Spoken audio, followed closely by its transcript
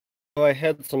I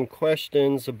had some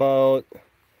questions about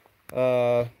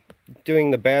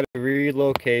doing the battery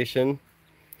relocation,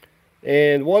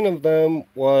 and one of them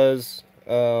was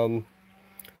putting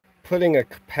a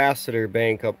capacitor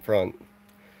bank up front,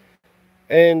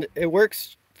 and it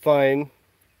works fine.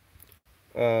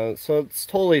 So it's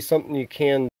totally something you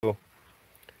can do,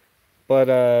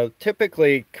 but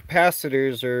typically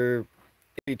capacitors are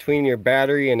between your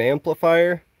battery and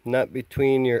amplifier, not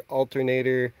between your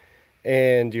alternator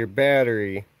and your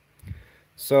battery.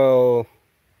 So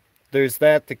there's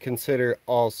that to consider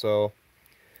also.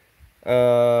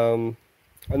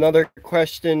 Another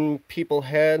question people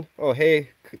had, oh hey,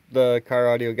 the car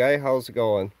audio guy, how's it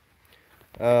going?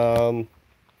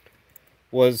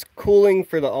 Was cooling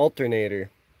for the alternator.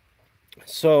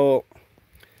 So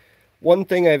one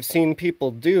thing I've seen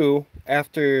people do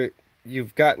after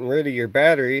you've gotten rid of your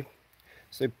battery,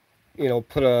 so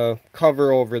put a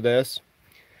cover over this,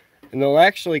 and they'll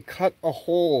actually cut a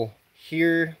hole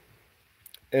here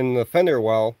in the fender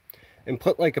well and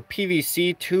put like a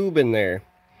PVC tube in there,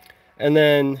 and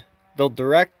then they'll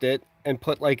direct it and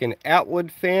put like an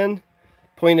Atwood fan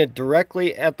pointed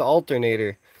directly at the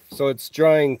alternator, so it's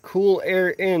drawing cool air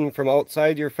in from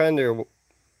outside your fender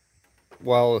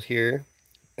well here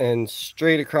and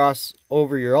straight across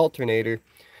over your alternator,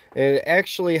 and it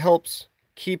actually helps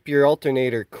keep your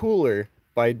alternator cooler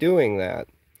by doing that.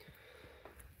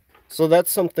 So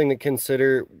that's something to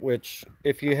consider, which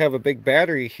if you have a big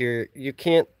battery here, you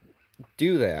can't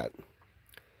do that.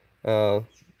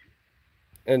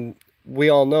 And we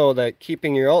all know that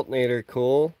keeping your alternator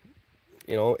cool,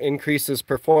 increases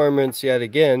performance yet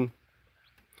again.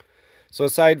 So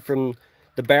aside from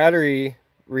the battery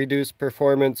reduced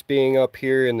performance being up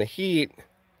here in the heat,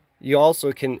 you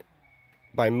also can,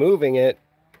 by moving it,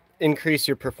 increase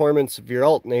your performance of your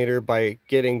alternator by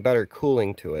getting better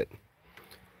cooling to it.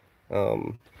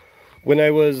 When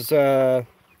I was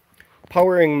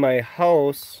powering my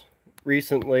house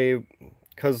recently,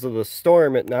 because of the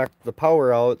storm, it knocked the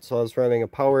power out, so I was running a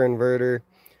power inverter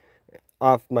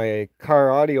off my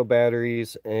car audio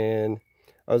batteries, and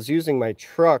I was using my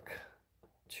truck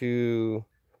to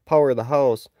power the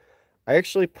house. I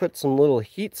actually put some little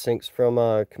heat sinks from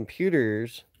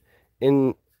computers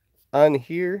on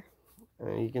here.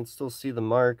 You can still see the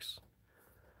marks,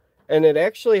 and it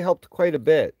actually helped quite a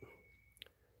bit,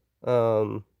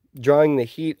 drawing the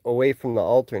heat away from the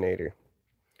alternator.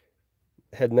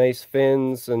 It had nice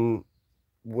fins, and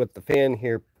with the fan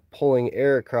here pulling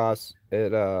air across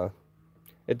it,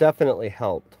 it definitely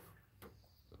helped.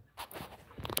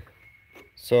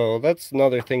 So that's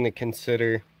another thing to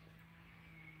consider.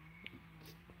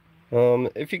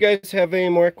 If you guys have any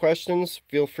more questions,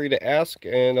 feel free to ask,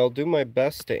 and I'll do my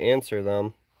best to answer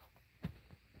them.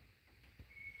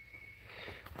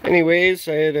 Anyways,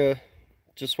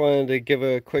 just wanted to give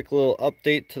a quick little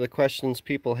update to the questions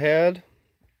people had,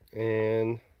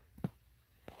 and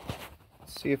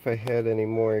see if I had any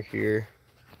more here.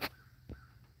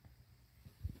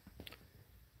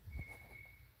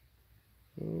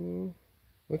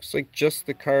 Looks like just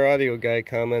the car audio guy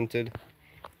commented.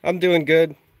 I'm doing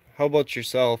good. How about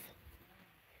yourself?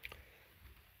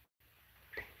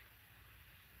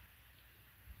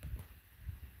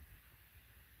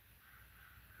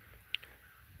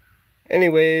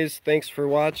 Anyways, thanks for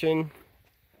watching.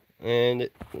 And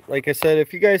like I said,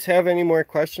 if you guys have any more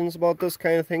questions about this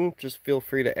kind of thing, just feel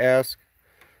free to ask.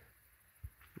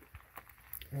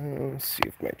 Let's see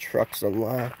if my truck's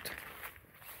unlocked.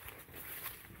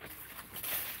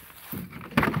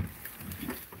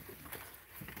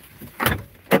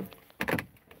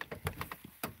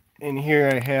 And here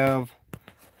I have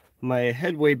my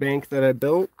Headway bank that I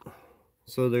built.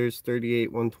 So there's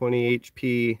 38 120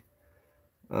 HP.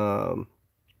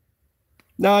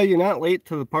 No, you're not late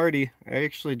to the party. I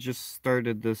actually just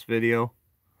started this video.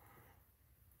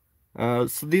 So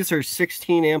these are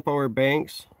 16 amp hour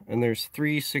banks, and there's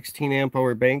 3 16 amp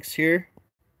hour banks here.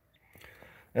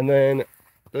 And then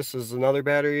this is another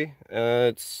battery.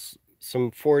 It's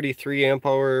some 43 amp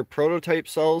hour prototype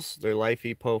cells. They're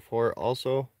Lithium 4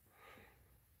 also.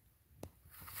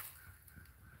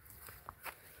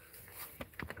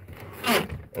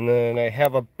 And then I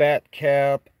have a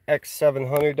Batcap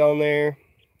X700 down there.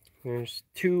 There's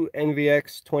 2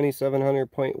 NVX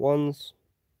 2700.1s.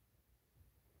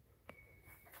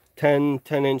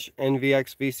 10-inch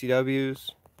NVX VCWs.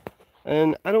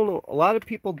 And I don't know, a lot of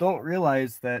people don't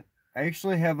realize that I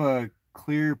actually have a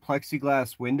clear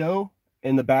plexiglass window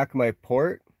in the back of my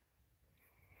port.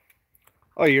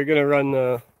 Oh, you're gonna run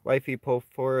the Lithium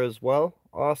 4 as well?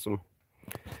 Awesome.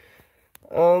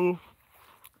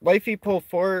 Lithium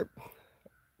 4,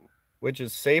 which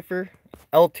is safer,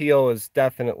 LTO is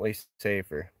definitely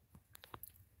safer,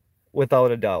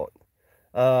 without a doubt.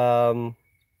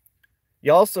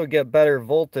 You also get better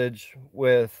voltage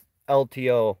with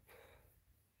LTO.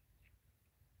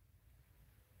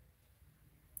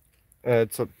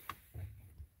 It's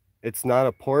not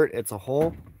a port, it's a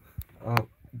hole.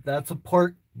 That's a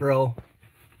port, bro.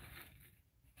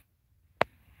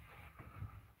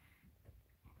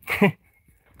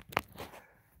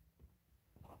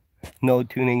 No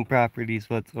tuning properties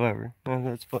whatsoever. Oh,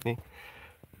 that's funny.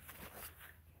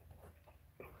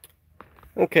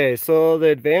 Okay, so the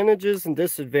advantages and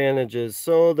disadvantages.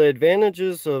 So the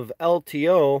advantages of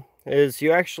LTO is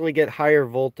you actually get higher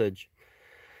voltage.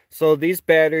 So these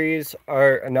batteries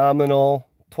are a nominal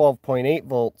 12.8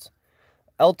 volts.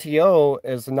 LTO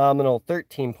is a nominal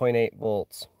 13.8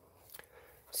 volts.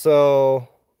 So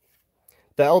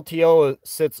the LTO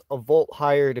sits a volt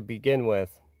higher to begin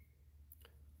with.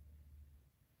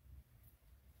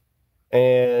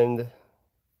 And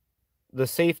the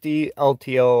safety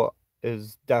LTO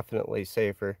is definitely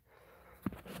safer.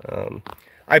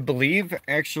 I believe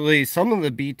actually some of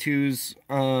the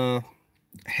B2s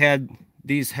had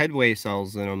these Headway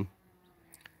cells in them.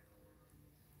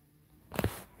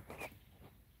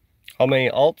 How many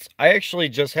alts? I actually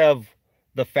just have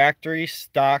the factory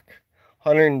stock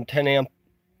 110 amp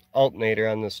alternator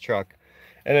on this truck,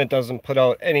 and it doesn't put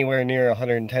out anywhere near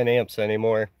 110 amps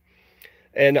anymore.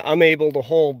 And I'm able to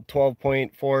hold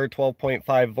 12.4,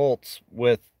 12.5 volts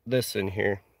with this in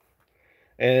here.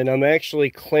 And I'm actually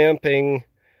clamping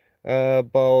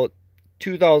about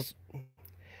 2000,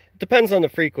 depends on the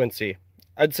frequency.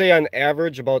 I'd say on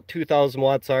average about 2000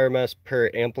 watts RMS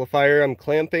per amplifier I'm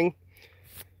clamping.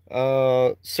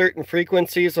 Certain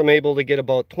frequencies I'm able to get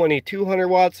about 2200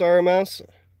 watts RMS.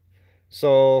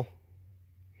 So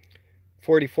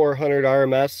 4400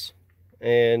 RMS,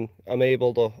 and I'm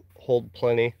able to hold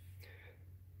plenty.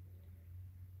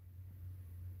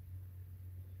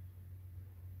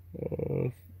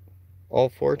 All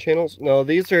 4 channels? No,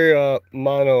 these are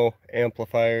mono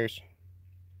amplifiers.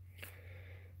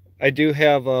 I do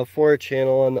have a 4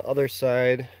 channel on the other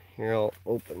side. Here, I'll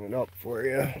open it up for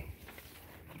you.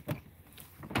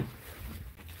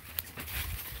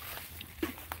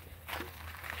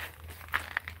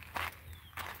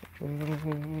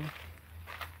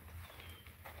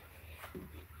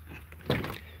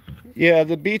 Yeah,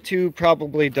 the B2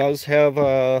 probably does have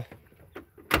a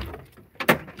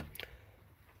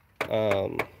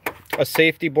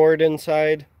safety board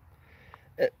inside.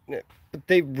 But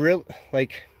they really,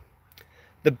 like,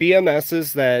 the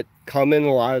BMSs that come in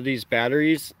a lot of these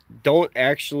batteries don't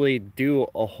actually do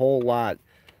a whole lot.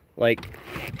 Like,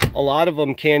 a lot of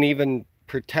them can't even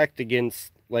protect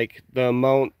against, like, the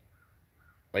amount.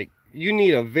 Like, you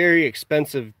need a very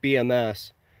expensive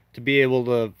BMS to be able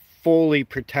to fully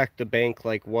protect the bank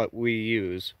like what we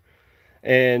use.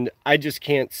 And I just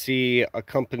can't see a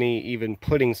company even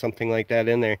putting something like that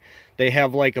in there. They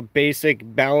have like a basic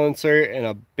balancer and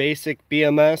a basic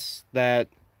BMS that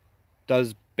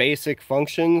does basic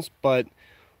functions, but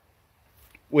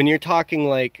when you're talking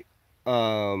like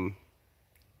the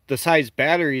size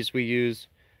batteries we use,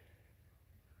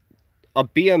 a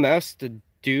BMS to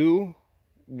do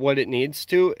what it needs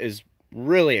to is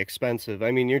really expensive.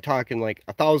 I mean, you're talking like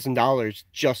 $1,000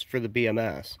 just for the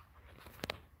BMS.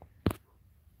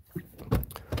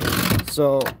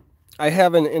 So I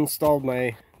haven't installed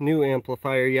my new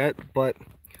amplifier yet, but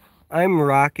I'm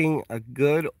rocking a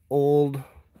good old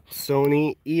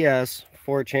Sony ES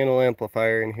 4-channel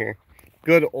amplifier in here.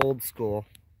 Good old school.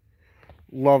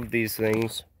 Love these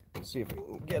things. Let's see if we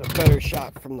can get a better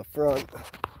shot from the front.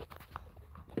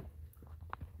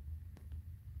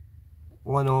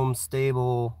 1 ohm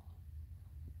stable,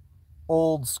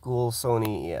 old school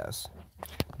Sony ES.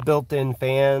 Built-in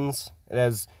fans. It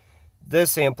has,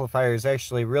 this amplifier is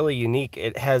actually really unique.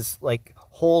 It has like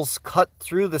holes cut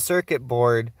through the circuit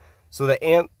board, so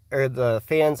the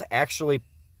fans actually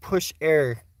push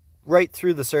air right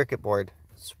through the circuit board.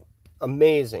 It's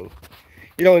amazing.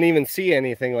 You don't even see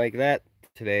anything like that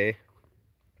today.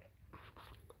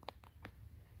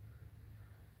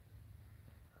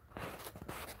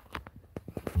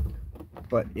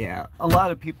 But yeah, a lot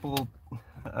of people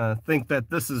think that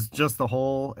this is just a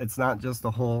hole. It's not just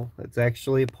a hole. It's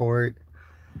actually a port,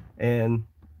 and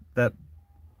that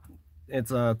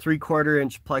it's a 3/4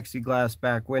 inch plexiglass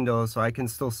back window, so I can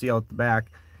still see out the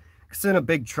back. Because in a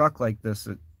big truck like this,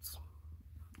 it's,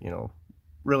 you know,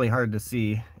 really hard to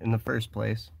see in the first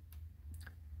place.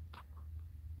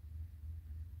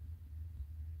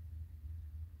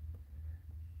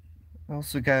 I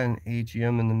also got an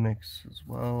AGM in the mix as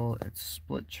well. It's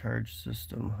split charge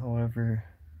system, however,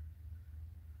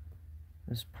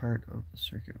 is part of the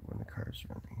circuit when the car is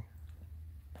running.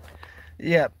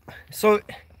 Yeah, so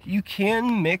you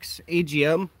can mix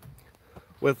AGM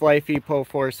with LiFePO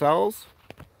 4 cells,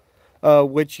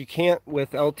 which you can't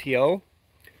with LTO.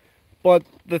 But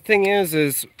the thing is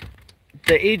the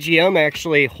AGM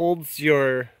actually holds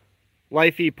your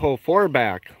LiFePO 4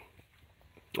 back.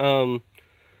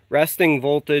 Resting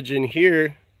voltage in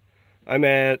here, I'm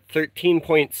at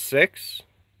 13.6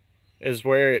 is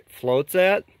where it floats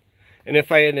at. And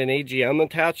if I had an AGM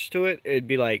attached to it, it'd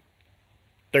be like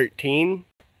 13.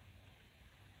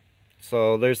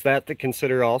 So there's that to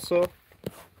consider also.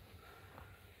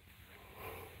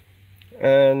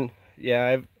 And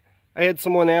yeah, I had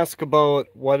someone ask about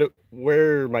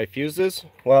where my fuse is.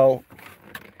 Well,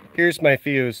 here's my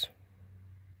fuse.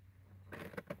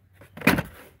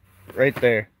 Right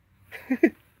there.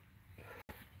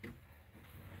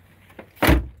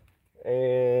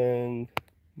 And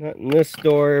not in this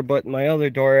door, but in my other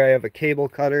door I have a cable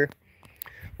cutter.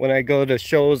 When I go to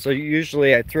shows,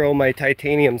 usually I throw my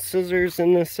titanium scissors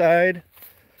in this side.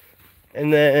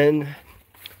 And then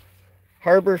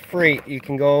Harbor Freight, you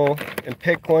can go and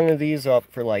pick one of these up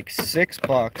for like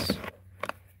 $6.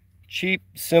 Cheap,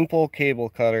 simple cable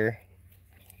cutter.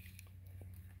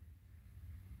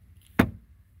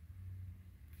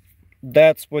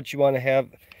 That's what you want to have.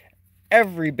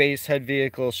 Every base head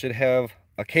vehicle should have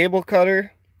a cable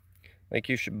cutter. Like,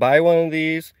 you should buy one of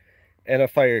these and a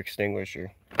fire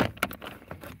extinguisher.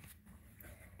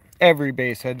 Every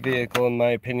base head vehicle, in my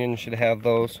opinion, should have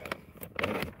those.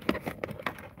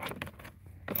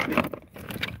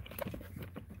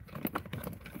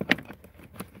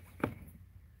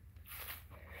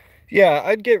 Yeah,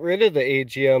 I'd get rid of the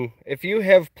AGM. If you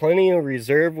have plenty of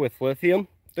reserve with lithium,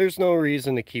 there's no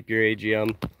reason to keep your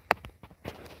AGM.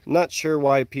 Not sure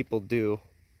why people do.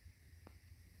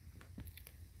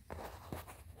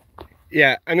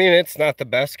 Yeah, I mean, it's not the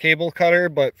best cable cutter,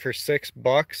 but for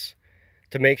 $6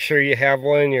 to make sure you have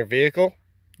one in your vehicle,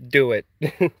 do it.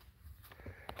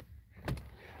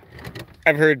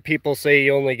 I've heard people say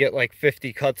you only get like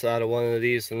 50 cuts out of one of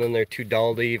these and then they're too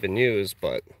dull to even use,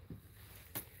 but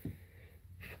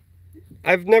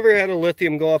I've never had a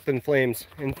lithium go up in flames.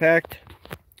 In fact,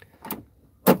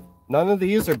 none of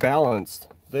these are balanced.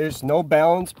 There's no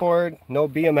balance board, no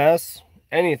BMS,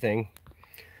 anything.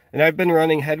 And I've been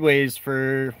running Headways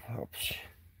for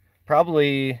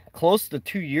probably close to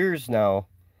 2 years now.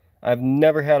 I've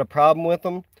never had a problem with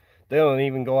them. They don't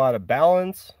even go out of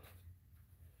balance.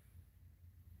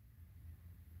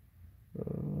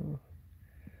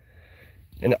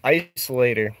 An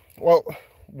isolator. Well,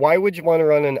 why would you want to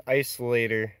run an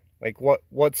isolator? Like,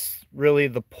 what's really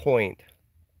the point?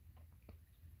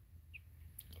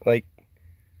 Like,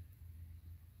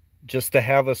 just to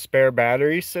have a spare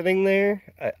battery sitting there?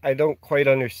 I don't quite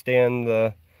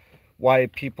understand why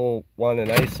people want an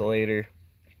isolator.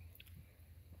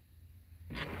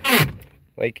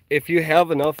 Like, if you have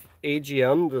enough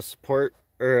AGM to support,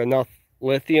 or enough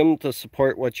lithium to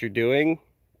support what you're doing,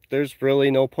 there's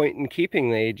really no point in keeping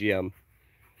the AGM.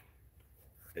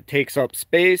 It takes up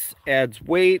space, adds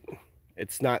weight,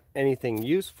 it's not anything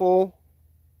useful.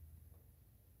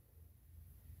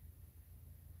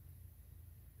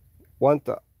 Want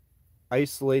to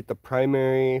isolate the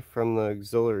primary from the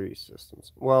auxiliary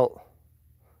systems. Well,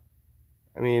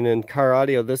 I mean, in car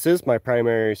audio, this is my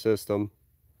primary system.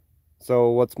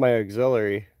 So what's my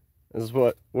auxiliary? This is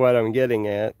what I'm getting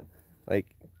at. Like,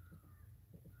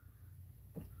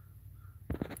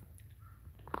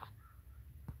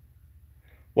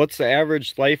 what's the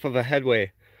average life of a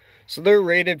Headway? So they're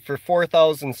rated for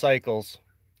 4,000 cycles.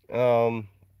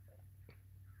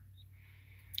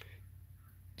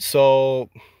 So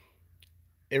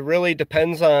it really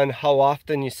depends on how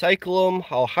often you cycle them,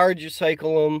 how hard you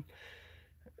cycle them,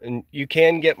 and you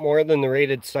can get more than the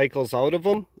rated cycles out of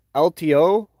them.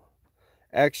 LTO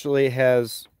actually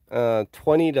has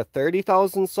 20 to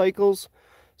 30,000 cycles.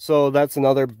 So that's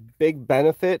another big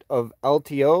benefit of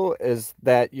LTO, is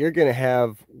that you're going to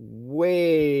have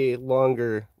way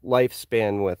longer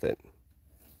lifespan with it.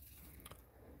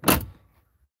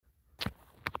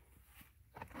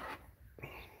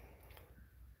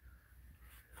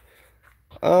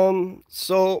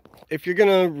 So if you're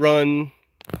gonna run,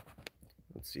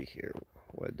 let's see here,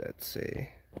 what did that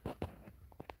say?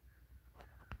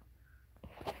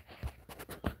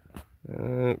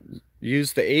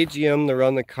 Use the AGM to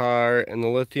run the car and the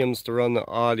lithiums to run the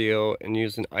audio, and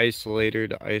use an isolator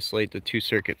to isolate the two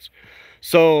circuits.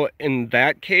 So in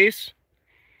that case,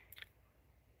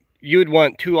 you would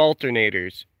want two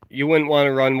alternators. you wouldn't want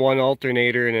to run one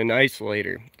alternator and an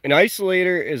isolator. An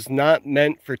isolator is not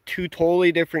meant for two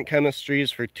totally different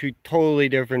chemistries for two totally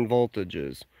different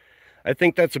voltages. I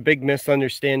think that's a big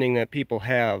misunderstanding that people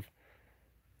have.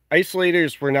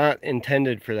 Isolators were not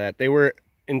intended for that. They were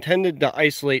intended to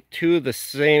isolate two of the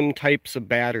same types of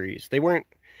batteries. They weren't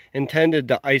intended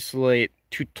to isolate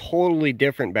two totally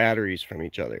different batteries from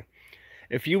each other.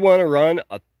 If you want to run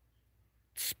a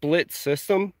split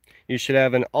system, you should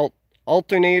have an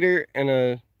alternator and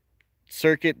a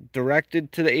circuit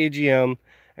directed to the AGM,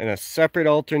 and a separate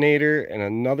alternator and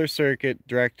another circuit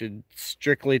directed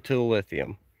strictly to the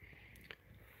lithium.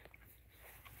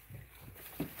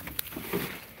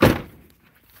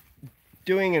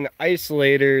 Doing an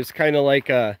isolator is kind of like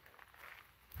a,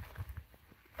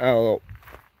 I don't know,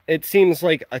 it seems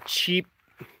like a cheap,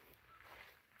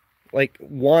 like,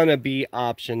 wannabe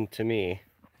option to me.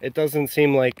 It doesn't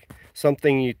seem like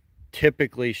something you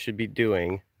typically should be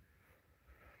doing.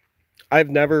 I've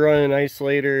never run an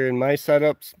isolator in my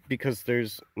setups because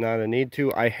there's not a need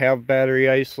to. I have battery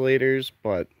isolators,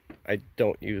 but I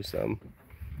don't use them.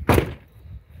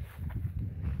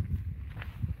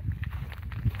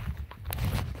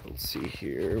 Let's see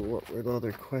here, what were the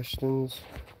other questions?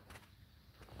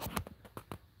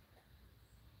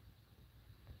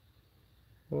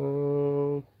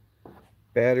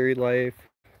 Battery life.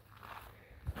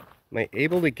 Am I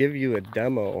able to give you a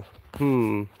demo?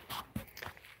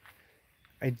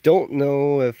 I don't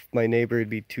know if my neighbor would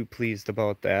be too pleased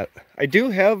about that. I do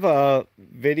have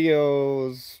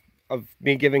videos of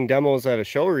me giving demos at a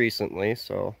show recently,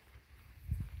 so.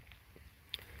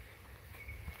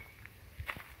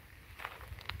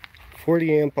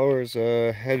 40 amp hours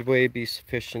Headway be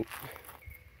sufficient?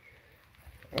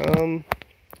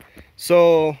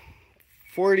 So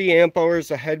 40 amp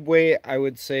hours of Headway I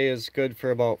would say is good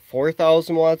for about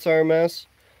 4,000 watts RMS.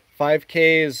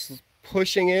 5K is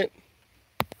pushing it.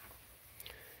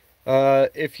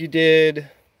 If you did,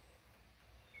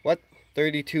 what,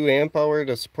 32 amp hour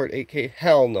to support 8K?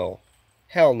 Hell no.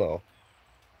 Hell no.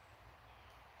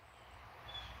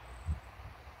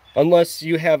 Unless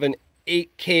you have an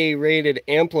 8K rated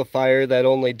amplifier that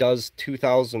only does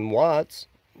 2,000 watts.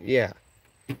 Yeah.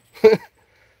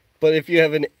 But if you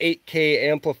have an 8K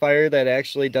amplifier that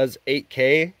actually does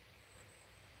 8K,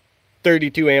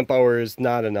 32 amp hour is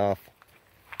not enough.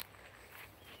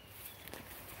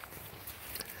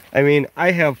 I mean,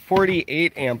 I have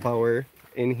 48 amp hour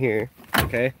in here,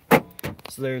 okay?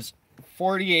 So there's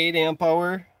 48 amp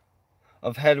hour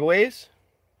of Headways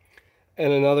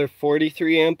and another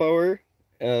 43 amp hour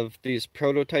of these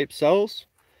prototype cells,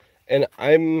 and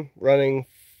I'm running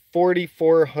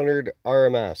 4,400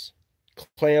 RMS,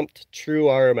 clamped true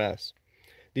RMS.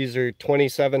 These are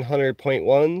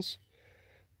 2700.1s,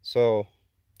 so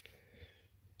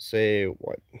say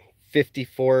what,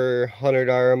 5,400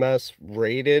 RMS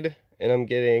rated, and I'm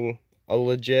getting a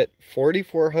legit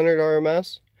 4,400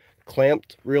 RMS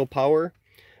clamped real power,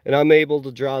 and I'm able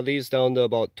to draw these down to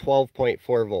about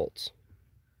 12.4 volts.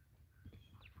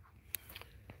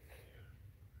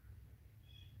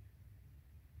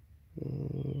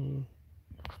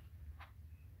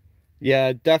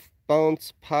 Yeah, Def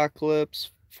Bounce,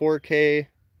 Apocalypse, 4K.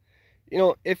 You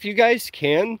know, if you guys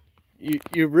can,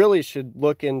 you really should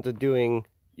look into doing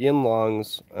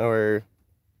Yinlongs or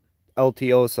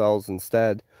LTO cells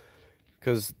instead,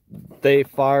 because they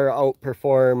far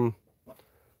outperform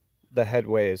the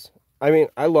Headways. I mean,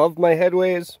 I love my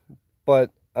Headways,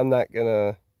 but I'm not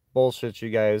gonna bullshit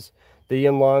you guys. The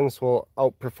Yinlongs will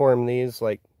outperform these,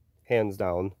 like, hands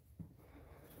down.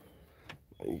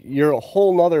 You're a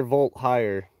whole nother volt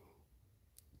higher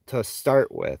to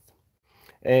start with.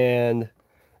 And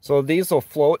so these will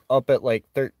float up at like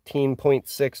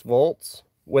 13.6 volts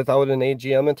without an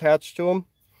AGM attached to them.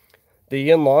 The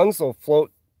Yinlongs will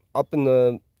float up in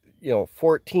the,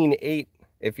 14.8.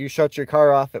 If you shut your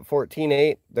car off at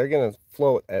 14.8, they're going to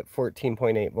float at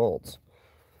 14.8 volts.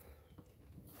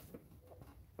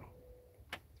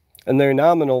 And their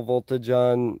nominal voltage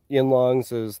on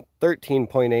Yinlongs is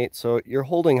 13.8, so you're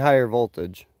holding higher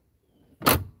voltage.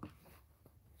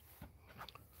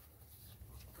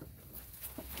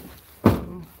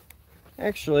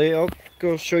 Actually, I'll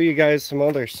go show you guys some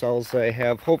other cells that I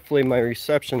have. Hopefully my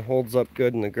reception holds up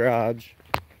good in the garage.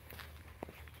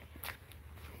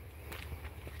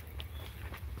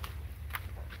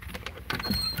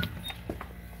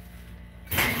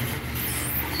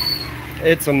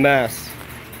 It's a mess.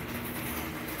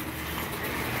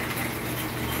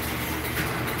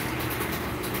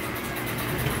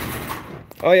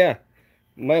 Oh yeah,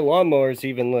 my lawnmower's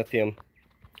even lithium.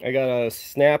 I got a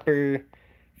Snapper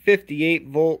 58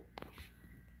 volt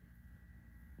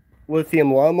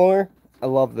Lithium lawnmower. I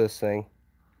love this thing.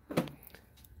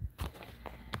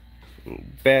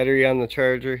 Battery on the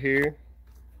charger here.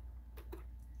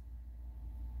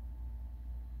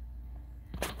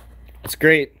 It's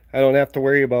great. I don't have to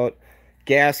worry about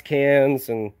gas cans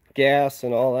and gas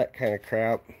and all that kind of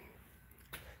crap.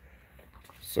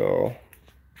 So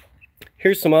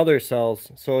here's some other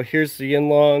cells. So here's the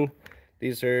Yinlong.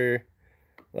 These are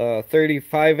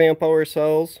 35 amp hour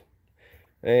cells.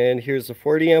 And here's the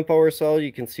 40 amp hour cell.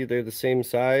 You can see they're the same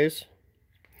size.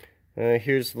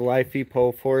 Here's the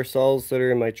LiFePO 4 cells that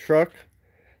are in my truck.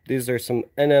 These are some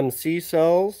NMC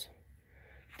cells.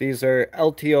 These are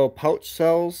LTO pouch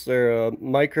cells. They're a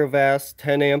microvast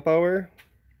 10 amp hour.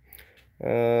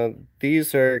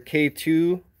 These are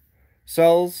K2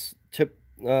 cells.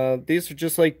 These are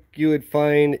just like you would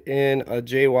find in a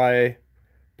JY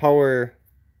power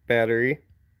battery.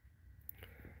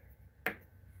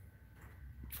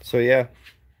 So yeah.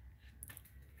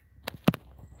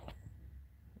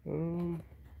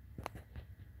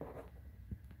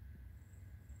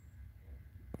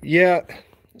 Yeah,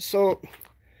 so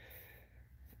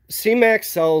C-Max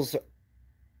cells,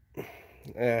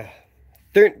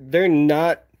 they're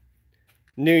not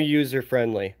new user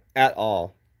friendly at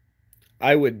all.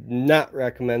 I would not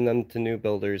recommend them to new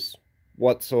builders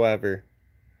whatsoever.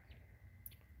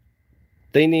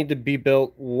 They need to be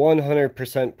built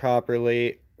 100%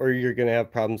 properly or you're going to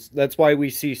have problems. That's why we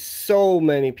see so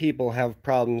many people have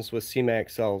problems with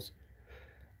C-Max cells.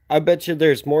 I bet you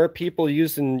there's more people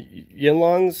using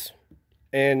Yinlongs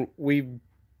and we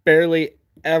barely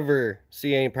ever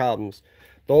see any problems.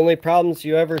 The only problems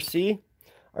you ever see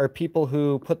are people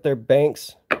who put their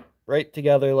banks right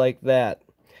together like that.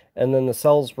 And then the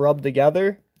cells rub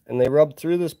together and they rub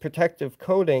through this protective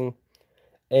coating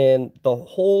and the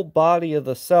whole body of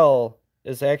the cell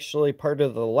is actually part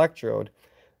of the electrode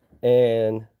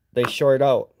and they short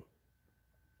out.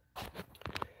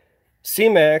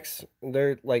 C-Max,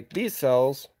 they're like these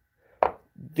cells,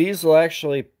 these will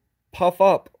actually puff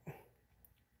up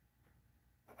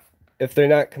if they're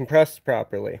not compressed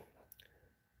properly.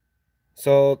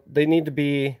 So they need to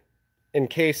be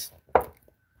encased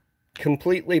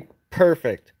completely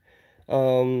perfect.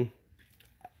 I'm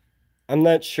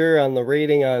not sure on the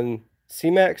rating on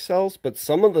C-Max cells, but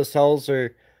some of the cells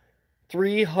are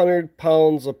 300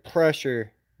 pounds of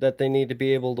pressure that they need to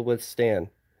be able to withstand.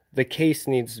 The case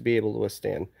needs to be able to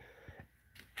withstand.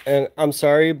 And I'm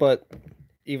sorry, but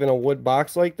even a wood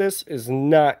box like this is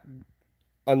not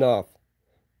enough.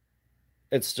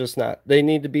 It's just not. They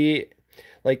need to be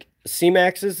like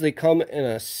C-Maxes, they come in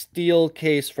a steel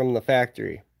case from the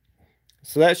factory.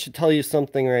 So that should tell you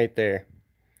something right there.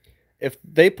 If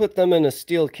they put them in a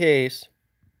steel case,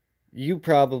 you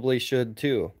probably should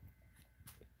too.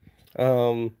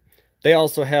 They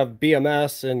also have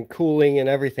BMS and cooling and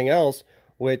everything else,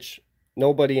 which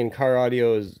nobody in car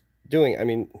audio is doing. I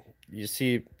mean, you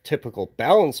see typical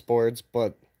balance boards,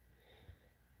 but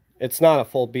it's not a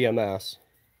full BMS.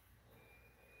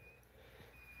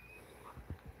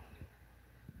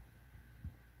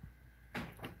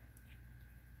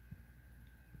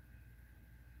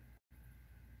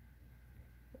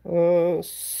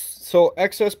 So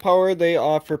excess power, they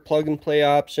offer plug and play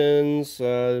options.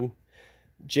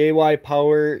 JY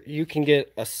Power, you can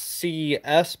get a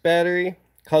CS battery,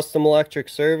 custom electric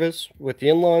service with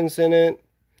Yinlongs in it.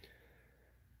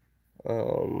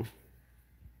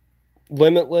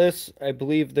 Limitless, I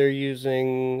believe they're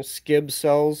using skib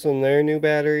cells in their new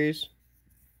batteries.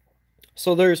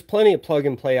 So there's plenty of plug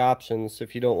and play options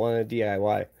if you don't want to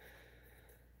DIY.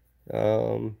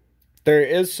 There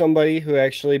is somebody who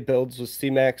actually builds with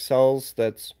C-Max cells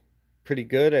that's pretty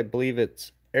good. I believe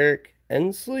it's Eric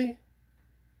Ensley,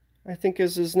 I think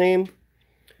is his name.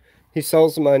 He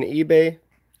sells them on eBay.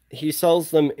 He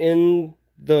sells them in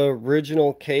the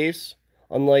original case,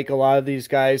 unlike a lot of these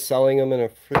guys selling them in a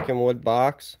freaking wood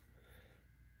box.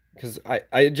 Because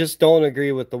I just don't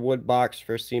agree with the wood box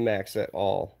for C-Max at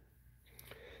all.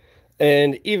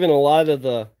 And even a lot of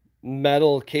the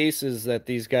metal cases that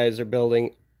these guys are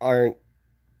building aren't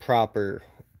proper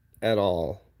at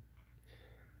all.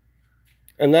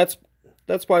 And that's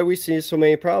why we see so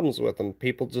many problems with them.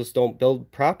 People just don't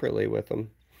build properly with them.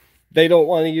 They don't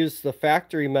want to use the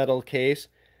factory metal case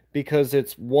because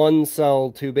it's one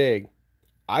cell too big.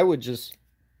 I would just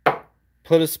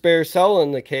put a spare cell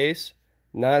in the case,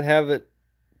 not have it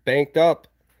banked up,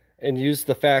 and use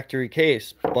the factory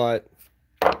case. But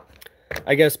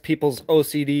I guess people's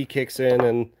OCD kicks in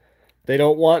and they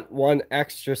don't want one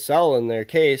extra cell in their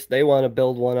case. They want to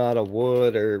build one out of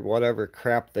wood or whatever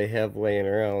crap they have laying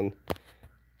around,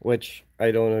 which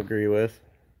I don't agree with.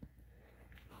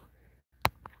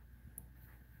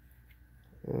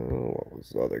 What was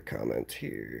the other comment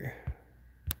here?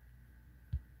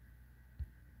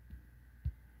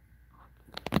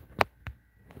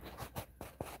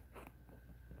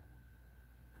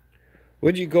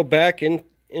 Would you go back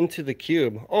into the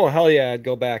cube? Oh, hell yeah, I'd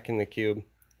go back in the cube.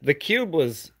 The cube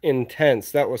was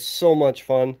intense. That was so much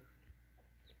fun.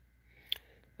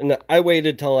 And I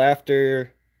waited till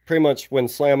after pretty much when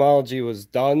Slamology was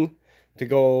done to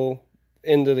go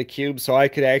into the cube so I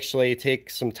could actually take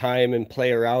some time and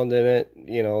play around in it,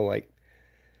 you know, like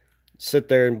sit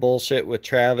there and bullshit with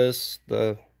Travis,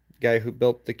 the guy who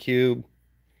built the cube.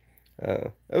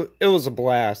 It was a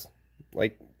blast.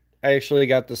 Like, I actually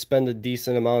got to spend a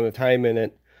decent amount of time in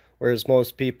it, whereas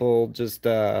most people just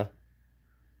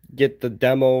get the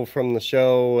demo from the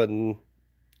show and,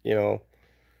 you know,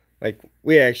 like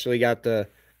we actually got to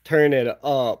turn it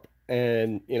up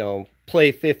and, you know,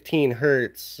 play 15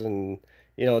 hertz and,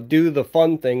 you know, do the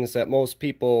fun things that most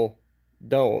people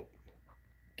don't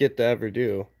get to ever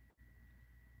do.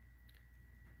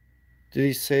 Did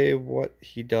he say what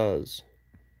he does?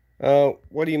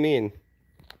 What do you mean?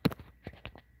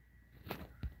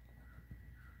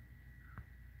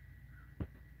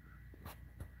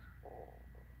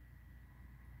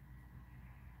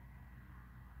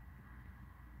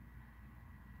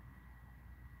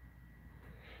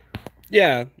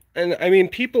 Yeah, and I mean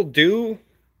people do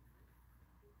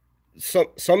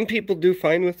some people do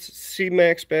fine with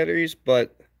C-Max batteries,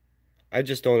 but I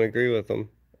just don't agree with them.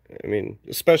 I mean,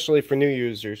 especially for new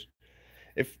users.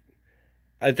 If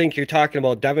I think you're talking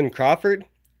about Devin Crawford,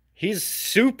 he's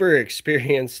super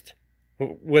experienced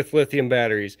with lithium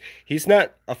batteries. He's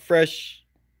not a fresh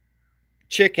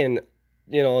chicken,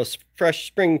 you know, a fresh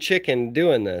spring chicken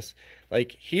doing this.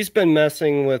 Like he's been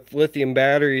messing with lithium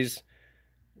batteries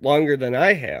longer than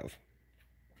I have.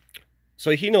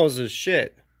 So he knows his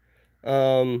shit.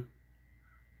 Um,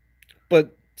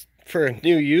 but for a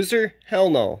new user,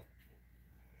 hell no.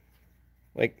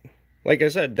 Like like I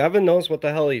said, Devin knows what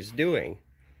the hell he's doing.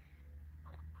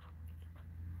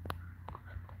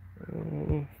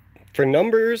 For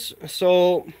numbers,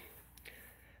 so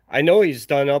I know he's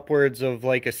done upwards of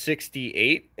like a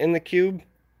 68 in the cube.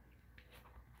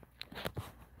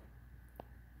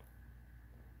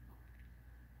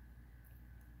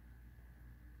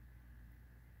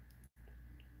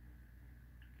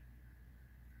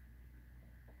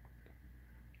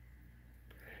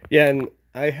 Yeah, and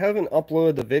I haven't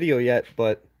uploaded the video yet,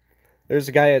 but there's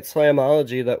a guy at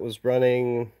Slamology that was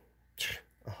running,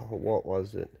 oh, what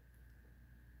was it?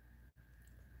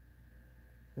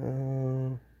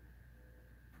 I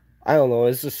don't know.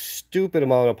 It's a stupid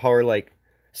amount of power, like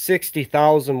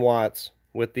 60,000 watts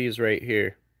with these right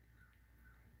here.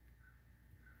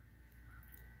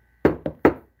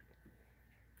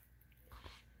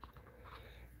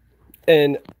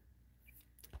 And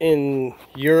in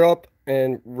Europe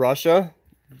and Russia,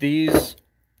 these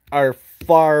are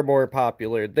far more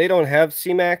popular. They don't have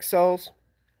C-Max cells,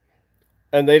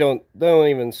 and they don't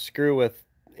even screw with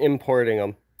importing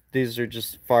them. These are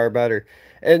just far better.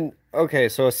 And okay,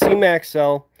 so a C-Max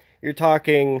cell, you're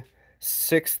talking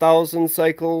 6,000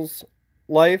 cycles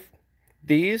life.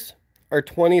 These are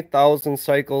 20,000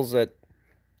 cycles at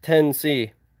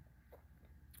 10C.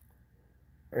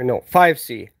 Or no,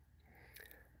 5C.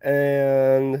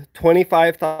 And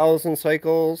 25,000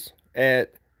 cycles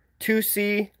at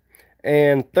 2C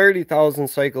and 30,000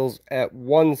 cycles at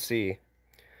 1C.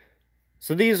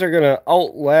 So these are going to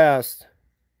outlast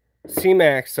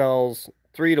C-Max cells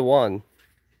 3 to 1.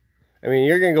 I mean,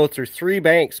 you're going to go through 3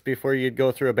 banks before you'd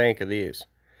go through a bank of these.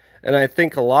 And I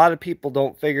think a lot of people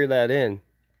don't figure that in.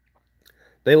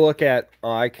 They look at,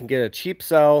 oh, I can get a cheap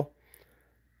cell,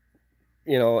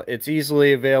 you know, it's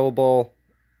easily available.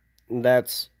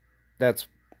 That's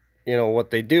you know what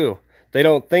they do. They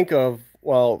don't think of,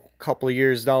 well, a couple of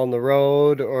years down the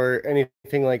road or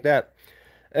anything like that.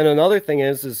 And another thing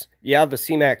is yeah, the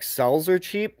C-Max cells are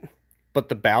cheap, but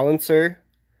the balancer,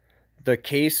 the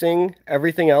casing,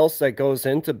 everything else that goes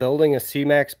into building a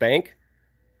C-Max bank,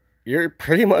 you're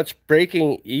pretty much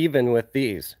breaking even with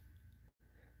these.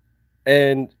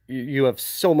 And you have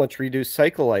so much reduced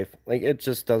cycle life. Like, it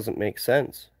just doesn't make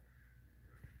sense.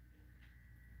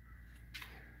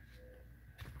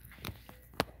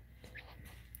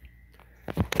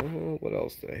 What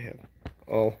else did I have?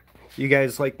 Oh, you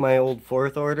guys like my old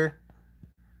 4th order?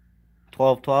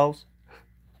 1212s?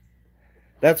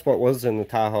 That's what was in the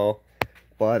Tahoe.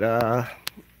 But, I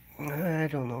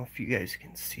don't know if you guys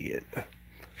can see it.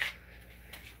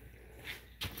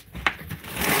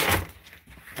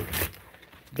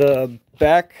 The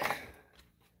back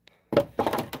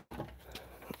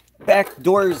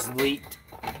doors leaked.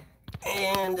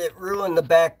 and it ruined the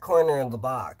back corner of the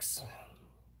box.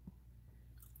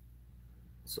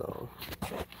 So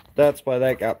that's why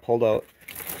that got pulled out.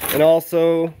 And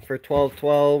also for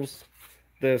 1212s,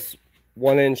 this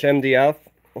 1-inch MDF,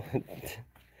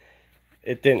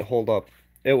 it didn't hold up.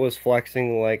 It was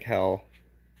flexing like hell.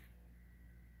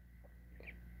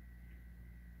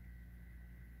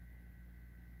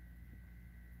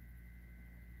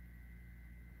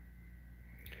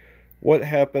 What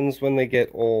happens when they get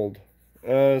old?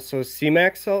 So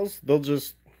C-Max cells,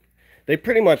 they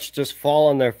pretty much just fall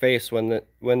on their face when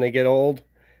they get old,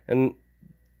 and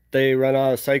they run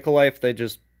out of cycle life. They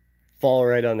just fall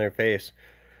right on their face,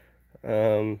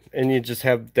 and you just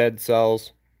have dead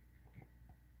cells.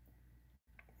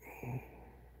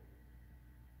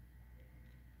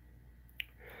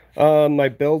 My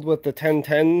build with the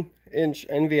 1010-inch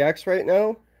NVX right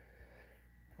now,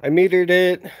 I metered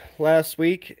it last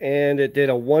week, and it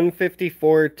did a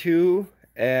 154.2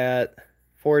 at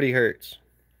 40 hertz.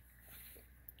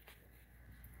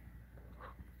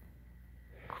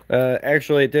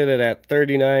 Actually, it did it at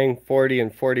 39, 40,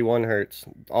 and 41 hertz.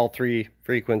 All three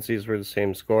frequencies were the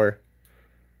same score.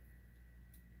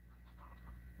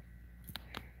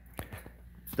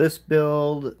 This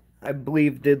build, I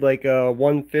believe, did like a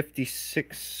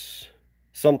 156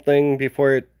 something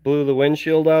before it blew the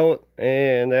windshield out,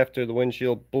 and after the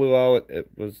windshield blew out, that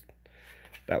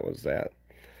was that.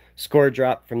 Score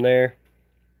dropped from there.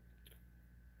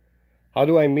 How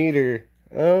do I meter?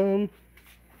 See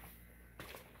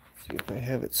if I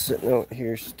have it sitting out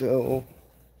here still.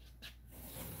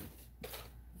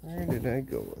 Where did I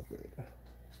go with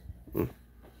it?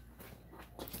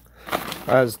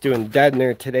 I was doing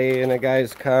deadener today in a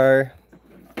guy's car,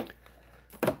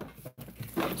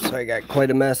 so I got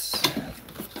quite a mess.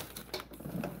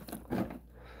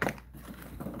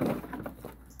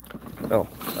 Oh,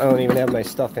 I don't even have my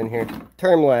stuff in here.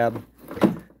 Term lab.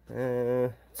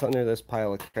 It's under this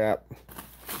pile of crap.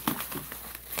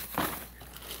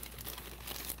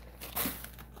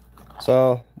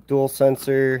 So, dual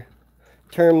sensor,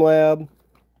 term lab.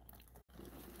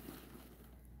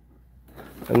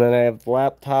 And then I have the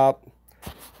laptop.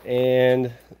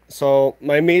 And so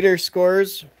my meter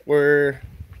scores were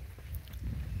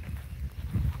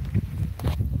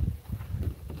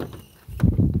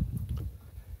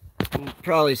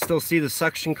probably still see the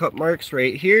suction cup marks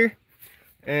right here,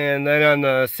 and then on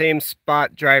the same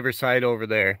spot driver side over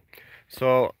there.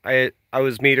 So I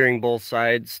was metering both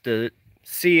sides to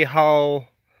see how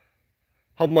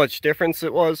much difference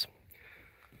it was.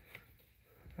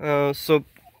 So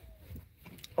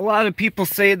a lot of people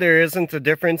say there isn't a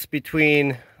difference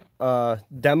between a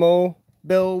demo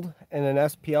build and an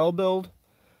SPL build,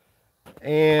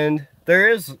 and there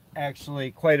is actually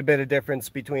quite a bit of difference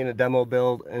between a demo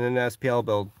build and an SPL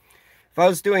build. If I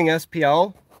was doing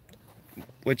SPL,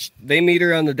 which they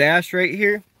meter on the dash right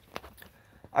here,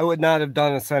 I would not have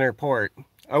done a center port.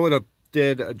 I would have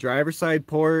did a driver side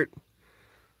port,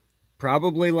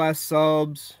 probably less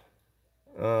subs.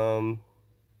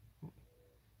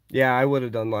 Yeah, I would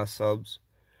have done less subs.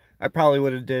 I probably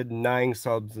would have did 9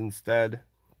 subs instead.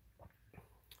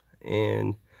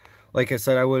 And like I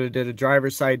said, I would have did a driver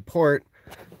side port,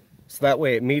 so that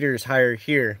way it meters higher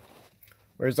here.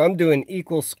 Whereas I'm doing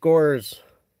equal scores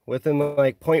within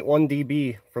like 0.1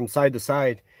 dB from side to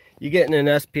side. You get in an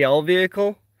SPL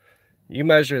vehicle, you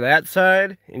measure that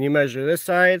side and you measure this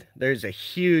side, there's a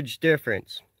huge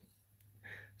difference.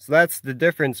 So that's the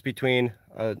difference between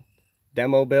a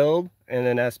demo build and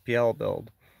an SPL build.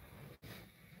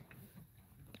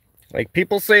 Like,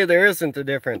 people say there isn't a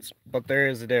difference, but there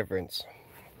is a difference.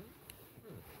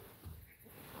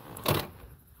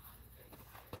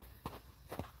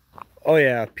 Oh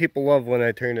yeah, people love when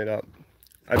I turn it up.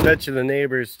 I bet you the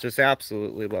neighbors just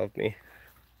absolutely love me.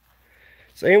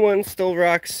 Does anyone still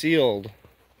rock sealed?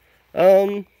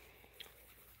 Not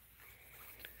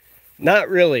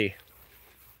really.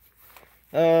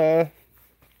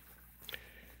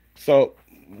 So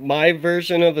my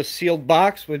version of a sealed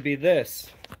box would be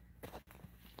this.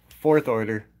 4th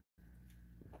order.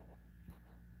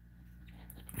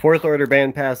 4th order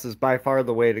bandpass is by far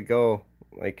the way to go.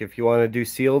 Like, if you want to do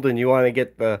sealed and you want to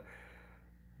get the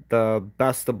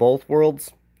best of both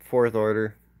worlds, 4th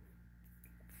order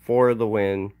for the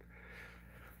win.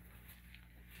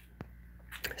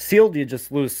 Sealed, you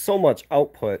just lose so much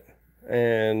output,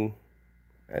 and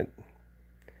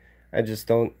I just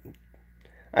don't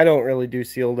really do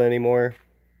sealed anymore.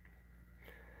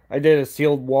 I did a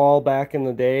sealed wall back in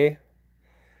the day,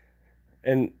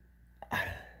 and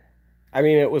I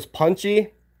mean, it was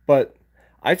punchy, but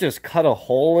I just cut a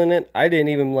hole in it. I didn't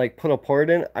even like put a port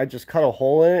in. I just cut a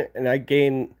hole in it, and I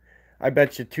gained I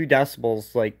bet you 2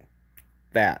 decibels like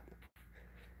that.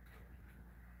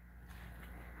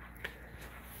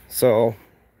 So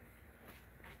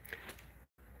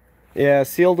yeah,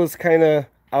 sealed is kind of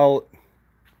out,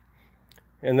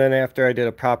 and then after I did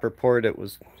a proper port, it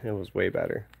was way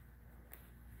better.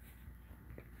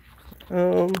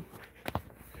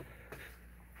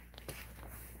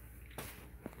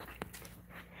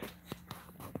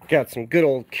 Got some good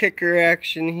old kicker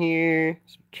action here.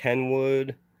 Some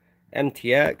Kenwood,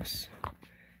 MTX,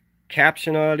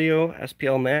 caption audio,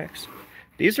 SPL Max.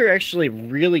 These are actually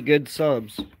really good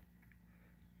subs.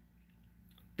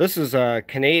 This is a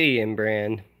Canadian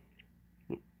brand.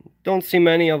 Don't see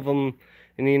many of them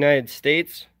in the United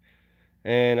States,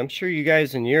 and I'm sure you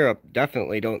guys in Europe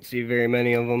definitely don't see very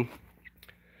many of them.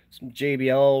 Some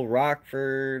JBL,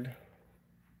 Rockford,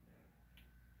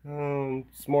 some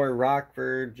more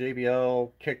Rockford,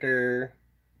 JBL, kicker,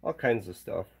 all kinds of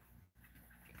stuff.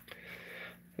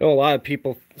 I know a lot of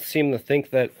people seem to think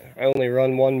that I only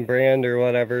run one brand or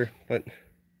whatever, but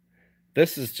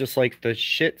this is just like the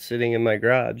shit sitting in my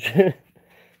garage.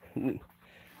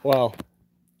 Well,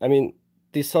 I mean,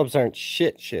 these subs aren't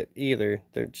shit either.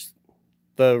 They're just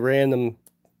the random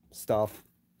stuff.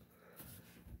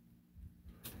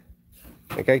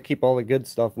 Like, I keep all the good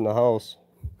stuff in the house.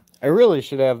 I really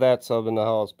should have that sub in the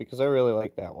house because I really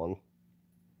like that one.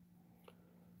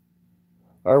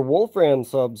 Our Wolfram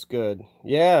sub's good.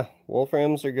 Yeah,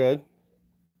 Wolframs are good.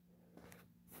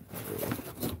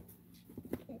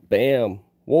 Bam.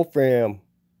 Wolfram.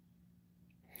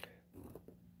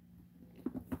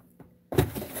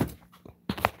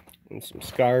 And some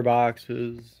Scar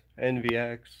boxes.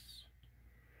 NVX.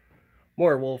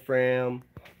 More Wolfram.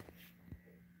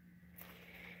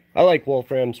 I like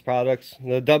Wolfram's products.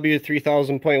 The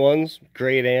W3000.1s,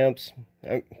 great amps.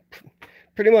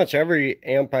 Pretty much every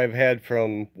amp I've had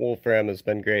from Wolfram has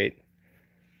been great.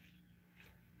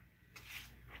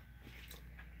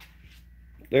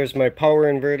 There's my power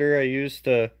inverter I used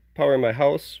to power my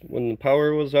house when the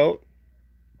power was out.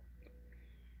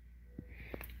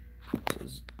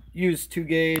 Use 2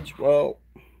 gauge. Well,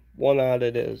 1 odd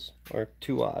it is, or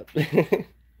 2 odd.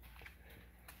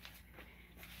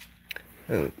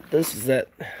 This is that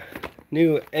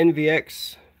new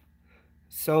NVX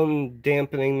sound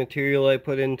dampening material I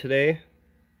put in today.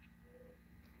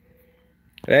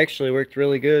 It actually worked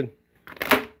really good.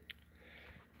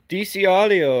 DC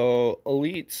Audio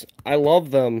Elites, I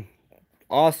love them.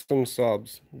 Awesome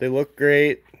subs. They look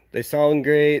great. They sound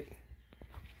great.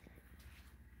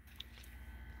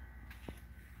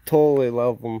 Totally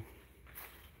love them.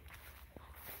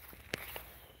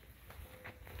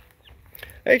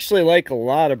 I actually like a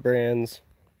lot of brands.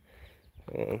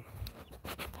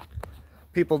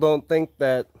 People don't think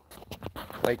that,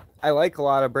 like, I like a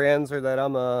lot of brands or that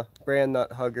I'm a brand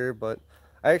nut hugger, but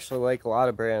I actually like a lot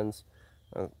of brands.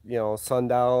 You know,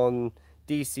 Sundown,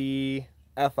 DC,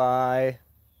 FI.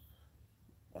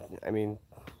 I mean,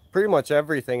 pretty much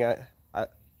everything. I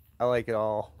like it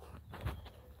all.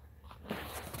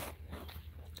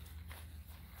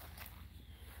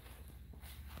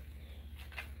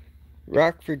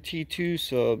 Rockford T2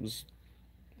 subs.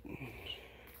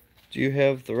 Do you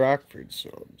have the Rockford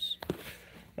subs?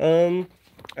 I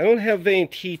don't have any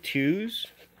T2s,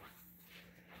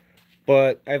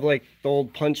 but I have like the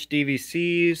old Punch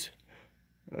DVCs.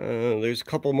 There's a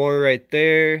couple more right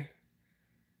there.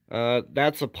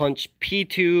 That's a Punch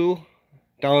P2.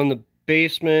 Down in the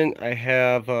basement, I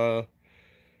have a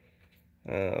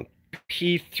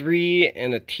P3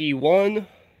 and a T1.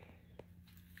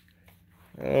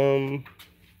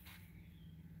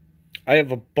 I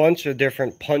have a bunch of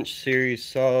different Punch series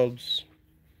subs.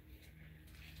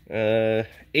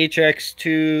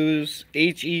 HX2s,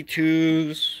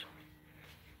 HE2s.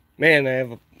 Man,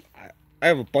 I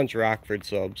have a bunch of Rockford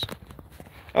subs.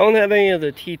 I don't have any of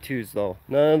the T2s though.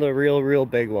 None of the real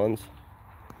big ones.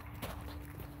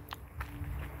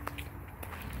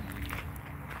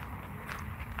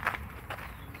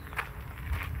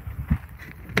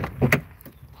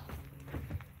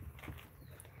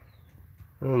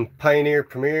 Pioneer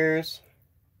Premieres.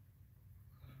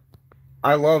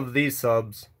 I love these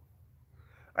subs.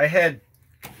 I had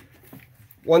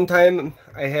one time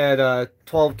I had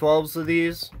 1212s of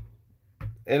these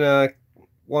in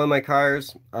one of my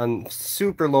cars on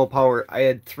super low power. I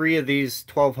had 3 of these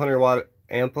 1200 watt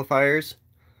amplifiers,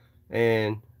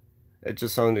 and it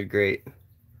just sounded great.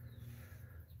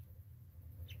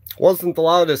 Wasn't the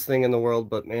loudest thing in the world,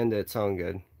 but man, did it sound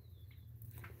good.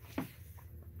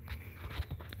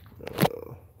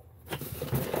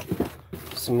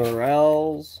 Some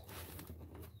Morels.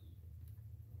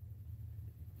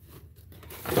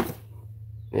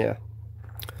 Yeah,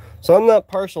 So I'm not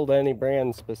partial to any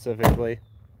brand specifically.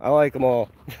 I like them all.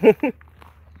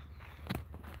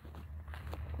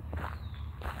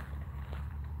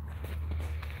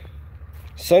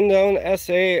 Sundown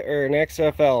SA or an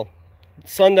XFL?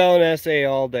 Sundown SA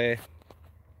all day.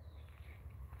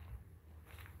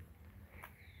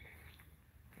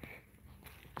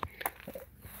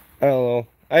 I don't know.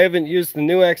 I haven't used the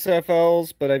new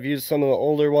XFLs, but I've used some of the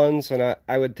older ones, and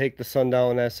I would take the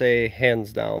Sundown SA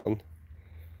hands down.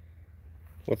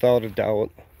 Without a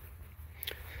doubt.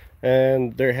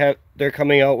 And they're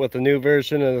coming out with a new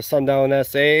version of the Sundown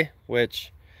SA,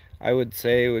 which I would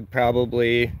say would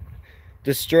probably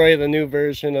destroy the new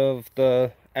version of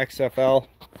the XFL.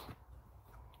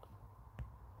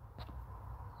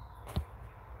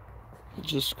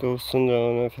 Just go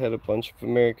Sundown. I've had a bunch of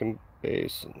American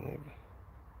base.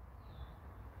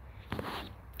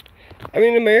 I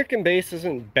mean, American base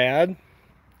isn't bad.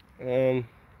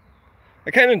 I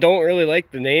kind of don't really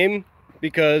like the name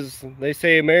because they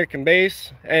say American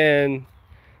base and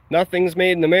nothing's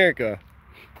made in America.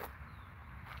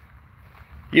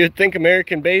 You'd think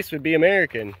American base would be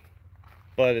American,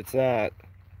 but it's not.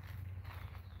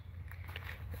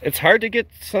 It's hard to get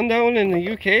Sundown in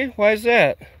the UK? Why is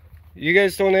that? You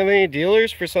guys don't have any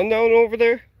dealers for Sundown over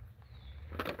there?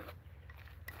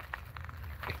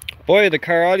 Boy, the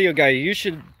car audio guy, you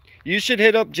should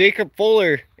hit up Jacob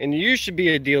Fuller, and you should be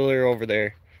a dealer over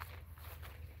there.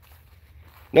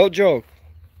 No joke.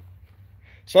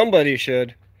 Somebody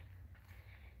should.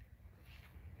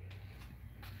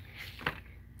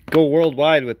 Go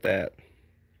worldwide with that.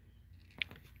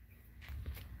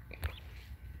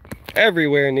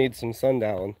 Everywhere needs some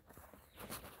Sundown.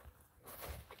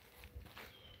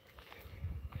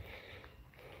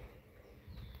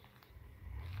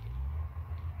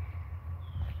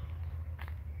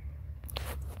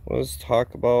 Let's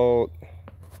talk about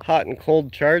hot and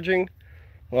cold charging.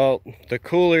 Well, the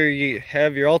cooler you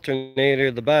have your alternator,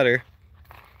 the better.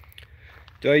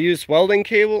 Do I use welding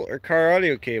cable or car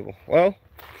audio cable? Well,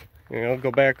 I'll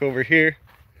go back over here.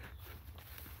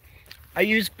 I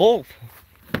use both.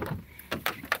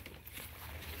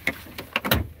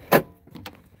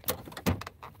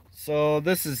 So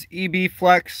this is EB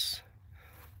Flex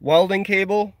welding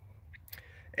cable.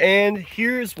 And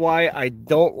here's why I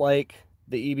don't like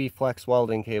the EB Flex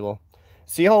welding cable.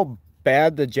 See how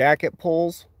bad the jacket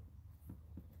pulls?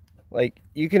 Like,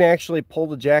 you can actually pull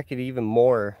the jacket even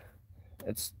more.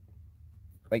 It's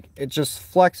like, it just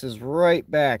flexes right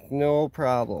back, no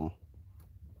problem.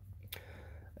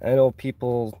 I know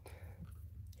people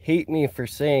hate me for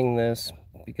saying this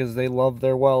because they love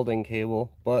their welding cable,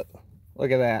 but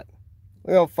look at that.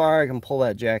 Look how far I can pull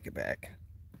that jacket back.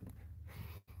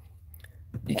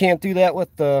 You can't do that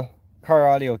with the car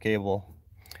audio cable.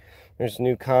 There's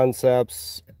New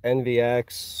Concepts,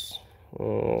 NVX,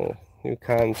 New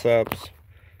Concepts.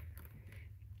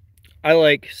 I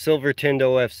like silver tinned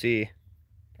OFC.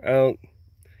 I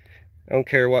don't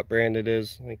care what brand it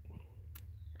is. Like,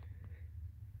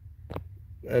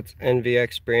 that's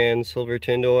NVX brand, silver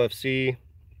tinned OFC.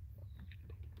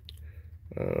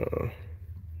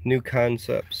 New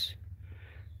Concepts,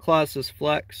 Colossus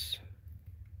Flex.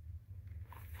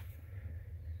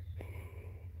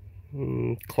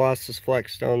 Colossus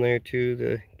Flex down there too,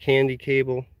 the candy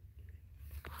cable.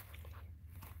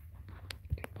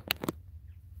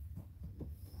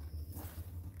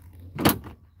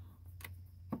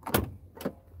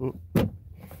 There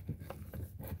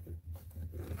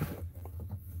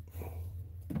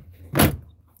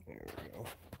we go.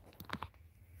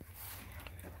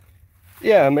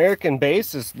 Yeah, American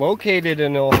Base is located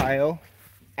in Ohio.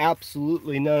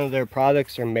 Absolutely none of their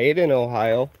products are made in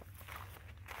Ohio.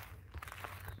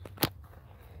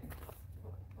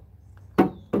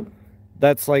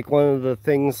 That's like one of the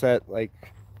things that, like,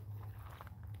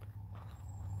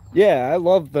 yeah, I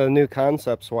love the New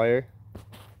Concepts wire.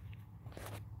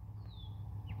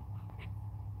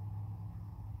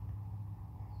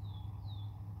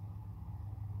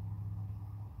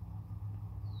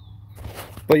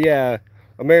 But yeah,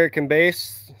 American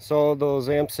Base, so those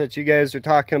amps that you guys are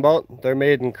talking about, they're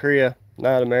made in Korea,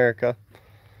 not America.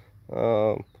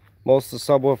 Most of the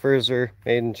subwoofers are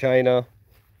made in China.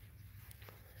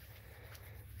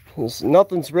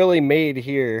 Nothing's really made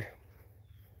here.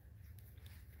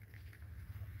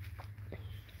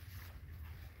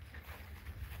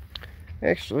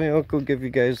 Actually, I'll go give you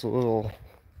guys a little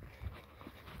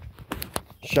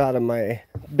shot of my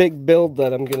big build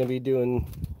that I'm going to be doing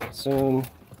soon.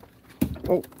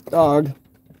 Oh, dog.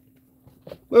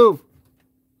 Move.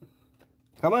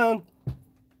 Come on.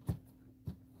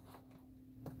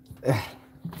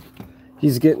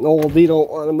 He's getting old. He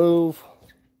don't want to move.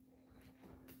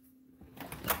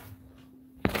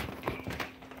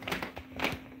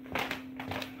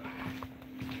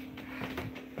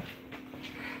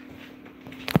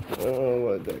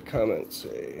 What did that comment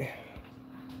say?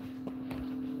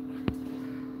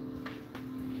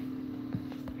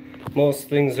 Most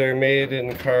things that are made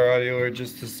in car audio are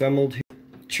just assembled here.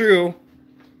 True.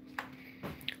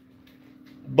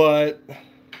 But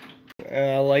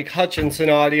like Hutchinson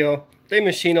Audio, they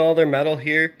machine all their metal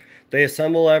here. They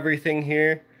assemble everything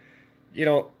here. You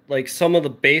know, like some of the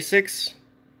basics,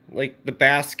 like the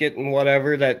basket and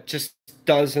whatever, that just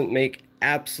doesn't make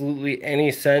absolutely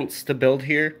any sense to build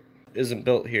here, isn't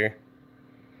built here.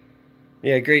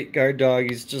 Yeah, great guard dog.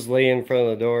 He's just laying in front of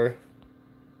the door.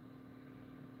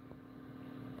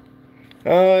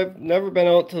 I've never been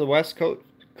out to the West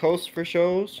Coast for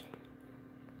shows.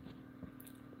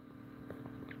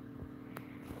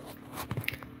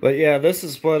 But yeah, this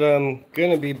is what I'm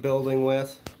gonna be building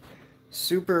with.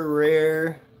 Super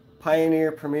rare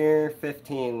Pioneer Premier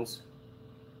 15s.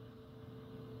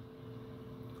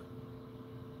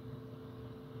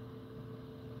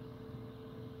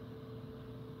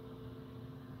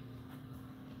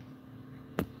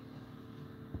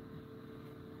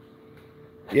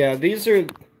 Yeah, these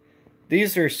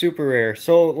are super rare.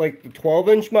 So like the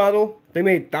 12-inch model, they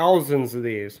made thousands of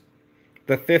these.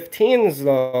 The 15s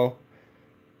though,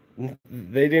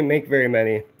 they didn't make very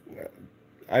many.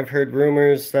 I've heard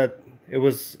rumors that it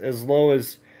was as low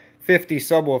as 50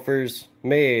 subwoofers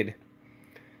made.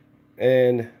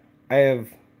 And I have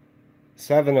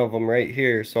 7 of them right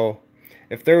here. So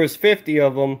if there was 50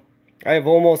 of them, I have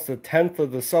almost a tenth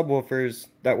of the subwoofers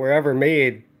that were ever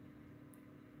made,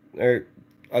 or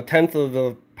a tenth of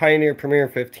the Pioneer Premier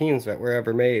 15s that were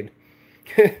ever made.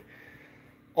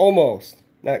 Almost,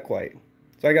 not quite.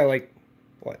 So I got like,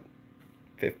 what,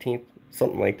 15th,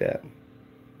 something like that.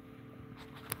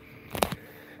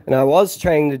 And I was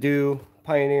trying to do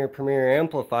Pioneer Premier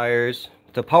amplifiers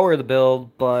to power the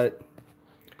build, but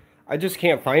I just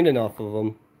can't find enough of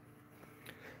them.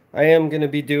 I am going to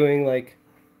be doing, like,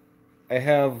 I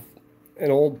have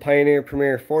an old Pioneer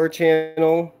Premier 4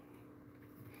 channel,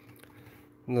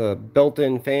 the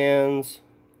built-in fans.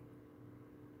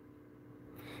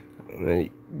 I'm going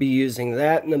to be using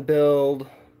that in the build.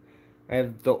 I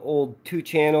have the old 2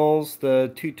 channels,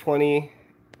 the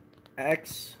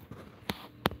 220X.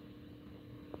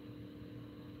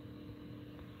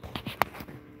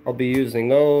 I'll be using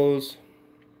those.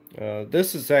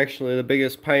 This is actually the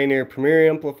biggest Pioneer Premier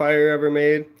amplifier ever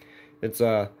made. It's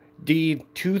a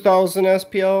D2000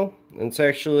 SPL, and it's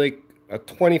actually a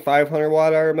 2500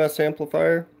 watt RMS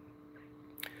amplifier.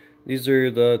 These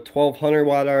are the 1200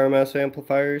 watt RMS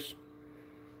amplifiers.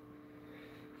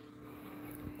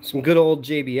 Some good old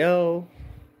JBL,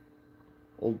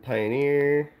 old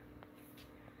Pioneer,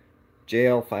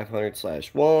 JL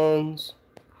 500/1s.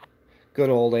 Good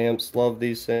old amps, love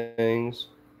these things.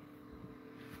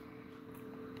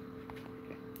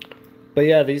 But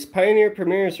yeah, these Pioneer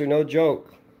Premiers are no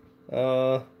joke.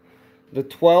 The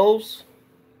 12s,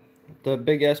 the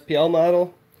big SPL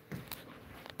model,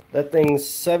 that thing's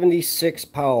 76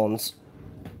 pounds.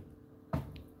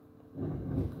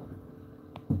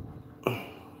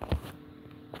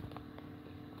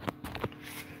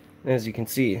 As you can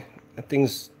see, that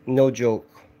thing's no joke.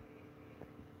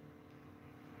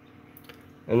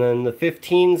 And then the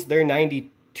 15s, they're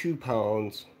 92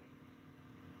 pounds.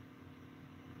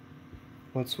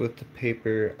 What's with the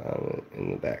paper on it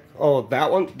in the back? Oh,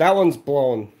 that one's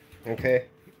blown. Okay.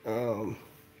 And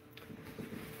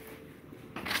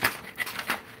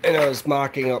I was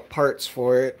mocking up parts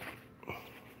for it.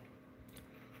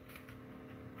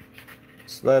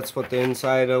 So that's what the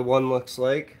inside of one looks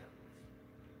like.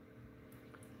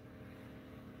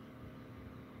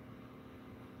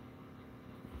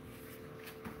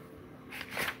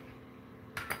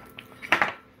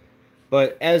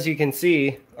 But as you can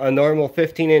see, a normal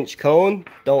 15-inch cone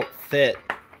don't fit.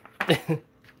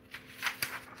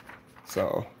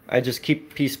 So I just keep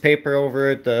a piece of paper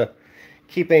over it to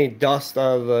keep any dust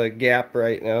out of the gap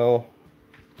right now.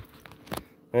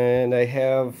 And I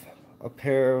have a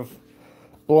pair of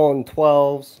blown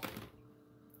 12s.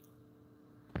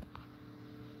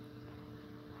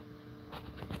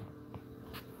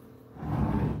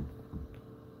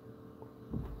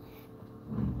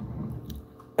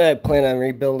 I plan on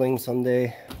rebuilding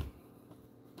someday.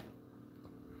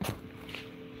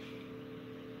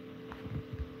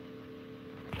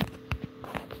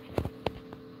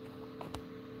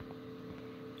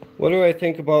 What do I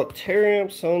think about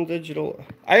Teraamp Sound Digital?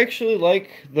 I actually like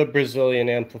the Brazilian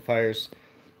amplifiers.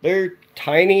 They're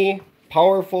tiny,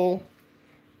 powerful.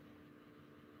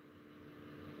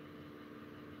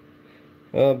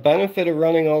 Benefit of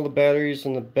running all the batteries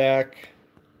in the back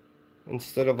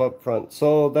instead of up front.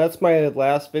 So that's my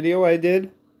last video I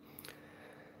did.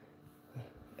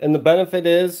 And the benefit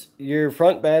is your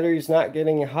front battery is not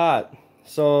getting hot.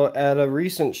 So at a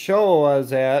recent show I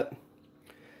was at,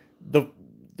 the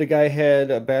the guy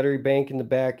had a battery bank in the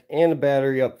back and a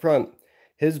battery up front.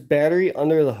 His battery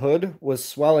under the hood was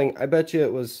swelling. I bet you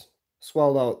it was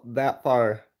swelled out that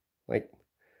far, like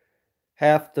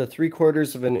half to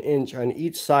 3/4 of an inch on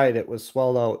each side. It was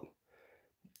swelled out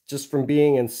just from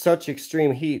being in such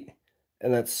extreme heat,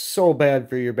 and that's so bad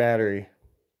for your battery.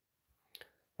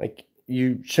 Like,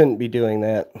 you shouldn't be doing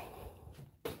that.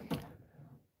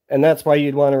 And that's why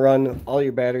you'd want to run all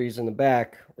your batteries in the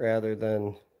back rather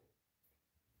than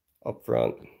up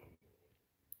front.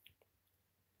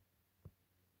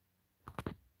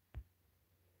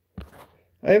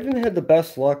 I haven't had the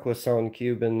best luck with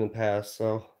SoundCube in the past,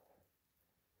 so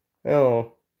I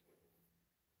don't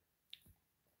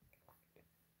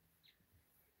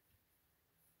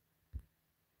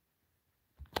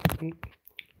know.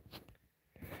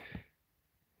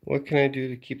 What can I do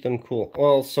to keep them cool?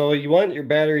 Well, so you want your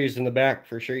batteries in the back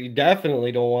for sure. You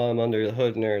definitely don't want them under the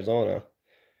hood in Arizona.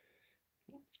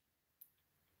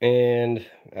 And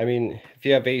I mean, if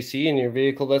you have AC in your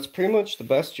vehicle, that's pretty much the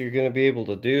best you're going to be able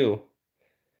to do.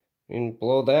 I mean,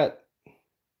 below that,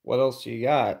 what else you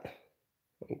got?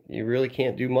 You really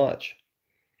can't do much.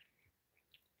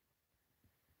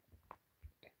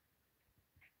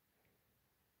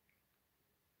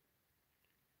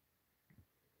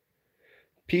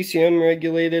 PCM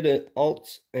regulated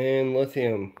alts and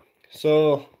lithium.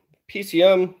 So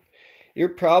PCM, you're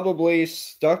probably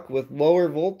stuck with lower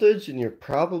voltage and you're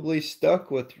probably stuck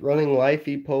with running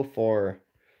LiFePO 4,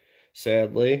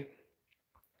 sadly.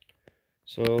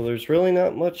 So there's really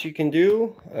not much you can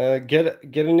do. Get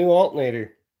a new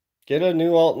alternator. Get a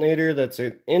new alternator that's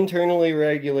internally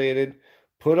regulated.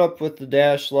 Put up with the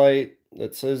dash light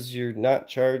that says you're not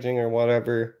charging or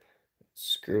whatever.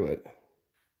 Screw it.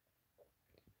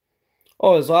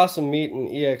 Oh, it was awesome meeting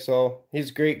EXO. He's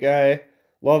a great guy.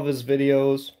 Love his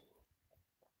videos.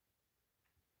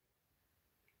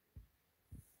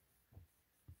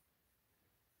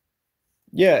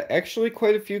 Yeah, actually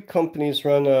quite a few companies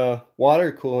run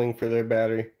water cooling for their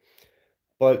battery.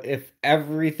 But if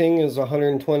everything is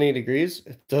 120 degrees,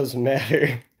 it doesn't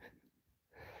matter.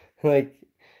 Like,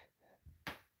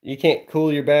 you can't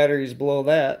cool your batteries below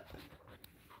that.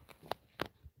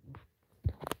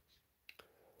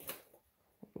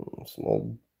 Some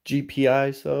old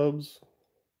GPI subs.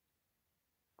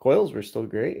 Coils were still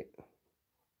great.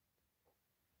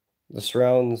 The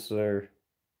surrounds are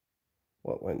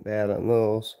what went bad on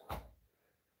those.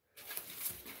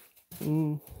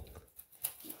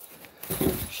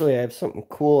 Actually, I have something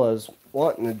cool I was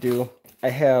wanting to do. I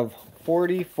have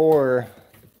 44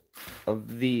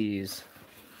 of these.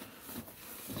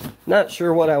 Not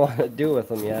sure what I want to do with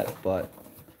them yet, but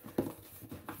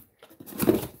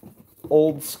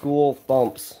old school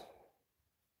thumps.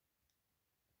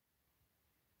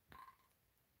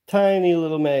 Tiny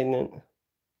little magnet.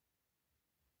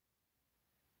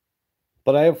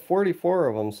 But I have 44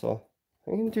 of them, so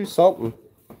I can do something.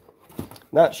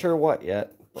 Not sure what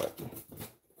yet, but...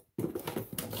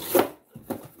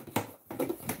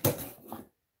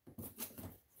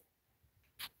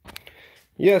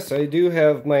 Yes, I do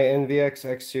have my NVX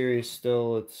X series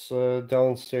still. It's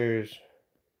downstairs.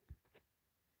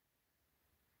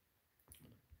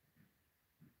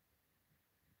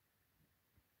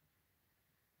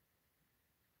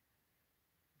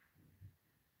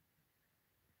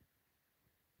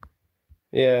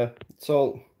 Yeah,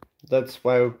 so that's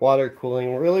why water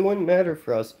cooling really wouldn't matter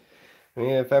for us. I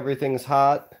mean, if everything's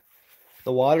hot,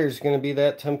 the water's going to be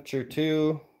that temperature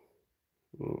too.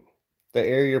 The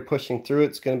air you're pushing through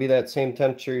it's going to be that same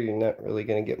temperature. You're not really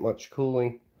going to get much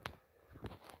cooling.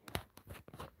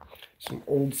 Some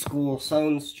old school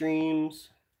sound streams.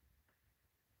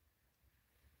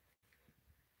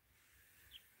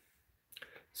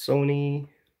 Sony.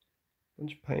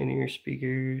 Bunch of Pioneer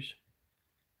speakers.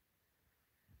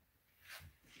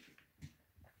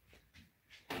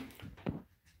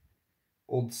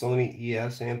 Old Sony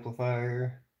ES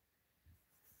amplifier.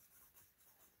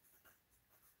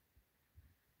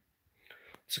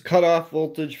 It's a cutoff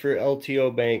voltage for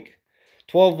LTO bank.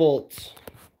 12 volts.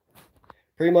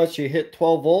 Pretty much you hit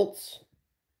 12 volts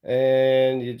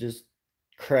and you just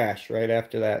crash right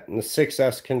after that in the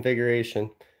 6S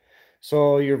configuration.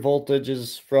 So your voltage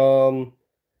is from,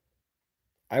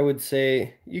 I would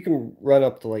say, you can run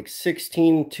up to like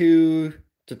 16.2 to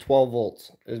 12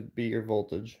 volts. It'd be your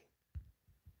voltage.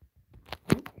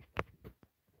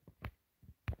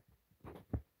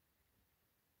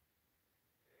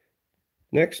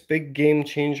 Next big game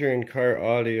changer in car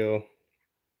audio.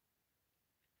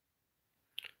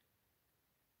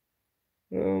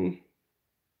 I'm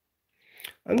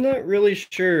not really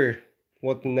sure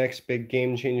what the next big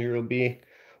game changer will be.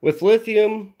 With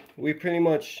lithium, we pretty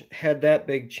much had that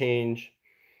big change.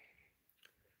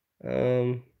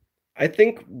 Um, I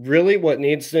think really what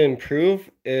needs to improve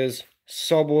is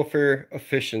subwoofer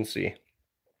efficiency.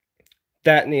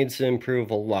 That needs to improve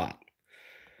a lot.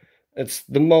 It's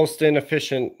the most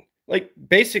inefficient. Like,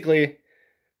 basically,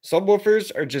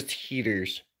 subwoofers are just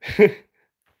heaters.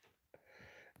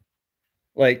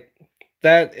 Like,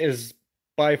 that is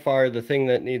by far the thing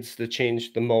that needs to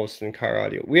change the most in car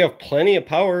audio. We have plenty of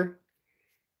power.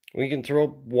 We can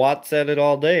throw watts at it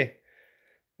all day.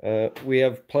 We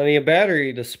have plenty of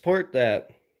battery to support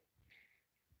that.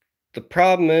 The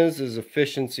problem is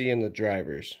efficiency in the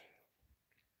drivers.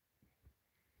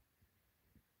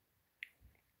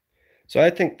 So I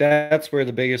think that's where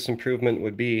the biggest improvement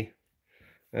would be.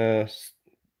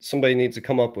 Somebody needs to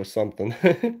come up with something.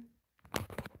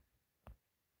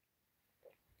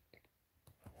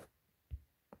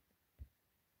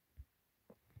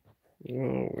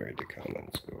 Oh, where'd the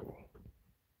comments go?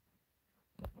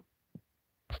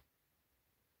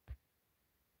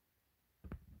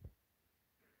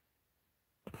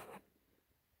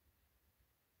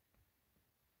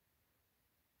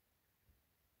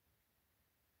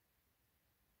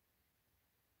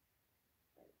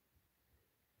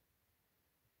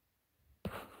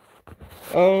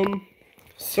 Um,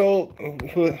 so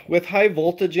with high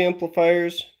voltage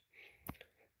amplifiers,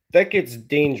 that gets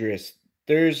dangerous.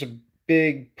 There's a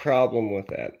big problem with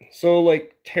that. So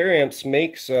like Teramps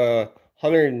makes a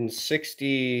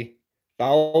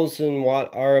 160,000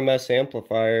 watt RMS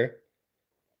amplifier,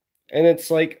 and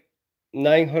it's like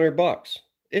 900 bucks.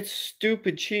 It's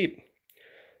stupid cheap.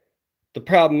 The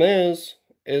problem is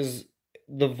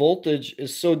the voltage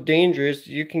is so dangerous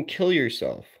you can kill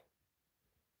yourself.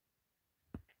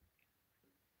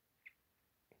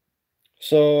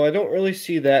 So I don't really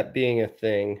see that being a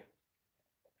thing.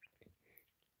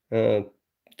 Uh,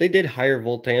 they did higher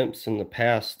volt amps in the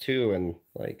past too, and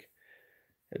like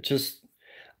it just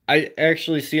I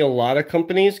actually see a lot of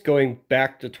companies going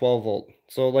back to 12 volt.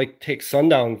 So like take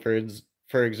Sundown for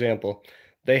example.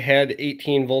 They had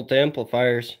 18-volt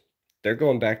amplifiers. They're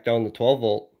going back down to 12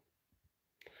 volt.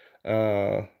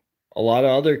 Uh, a lot of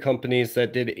other companies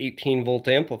that did 18-volt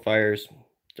amplifiers,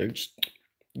 they're just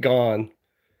gone.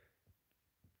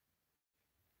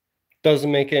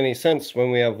 Doesn't make any sense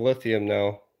when we have lithium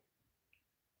now.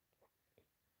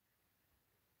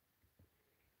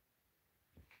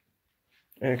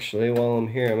 Actually, while I'm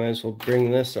here, I might as well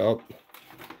bring this up.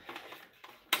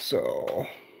 So,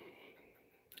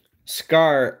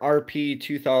 Scar RP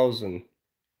 2000.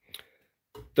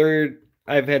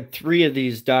 I've had 3 of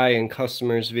these die in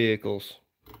customers' vehicles.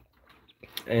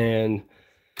 And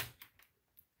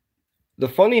the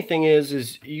funny thing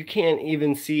is you can't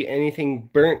even see anything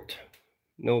burnt.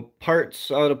 No parts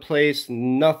out of place,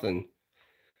 nothing.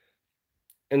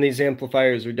 And these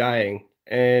amplifiers are dying.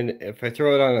 And if I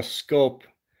throw it on a scope,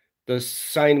 the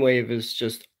sine wave is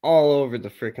just all over the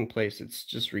freaking place. It's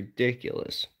just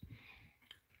ridiculous.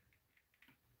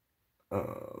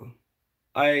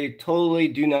 I totally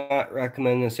do not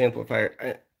recommend this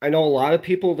amplifier. I know a lot of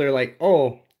people, they're like,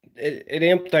 oh, it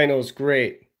amp dyno's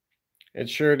great. It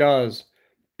sure does.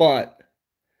 But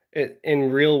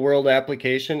in real world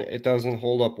application, it doesn't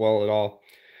hold up well at all.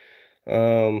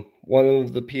 One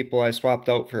of the people I swapped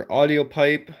out for audio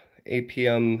pipe,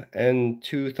 APM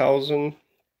N2000,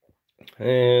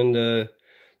 and the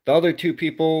other 2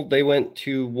 people, they went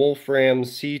to Wolfram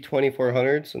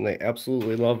C2400s, and they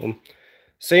absolutely love them.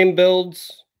 Same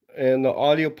builds, and the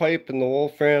audio pipe and the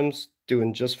Wolfram's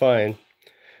doing just fine.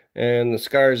 And the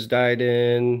Scars died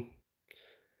in,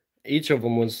 each of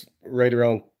them was right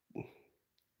around,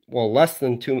 well, less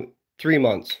than 3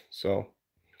 months. So,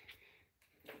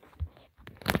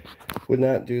 would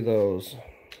not do those.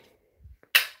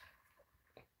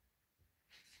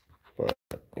 But,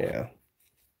 yeah.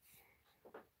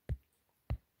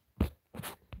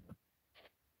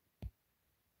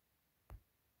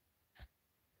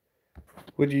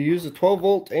 Would you use a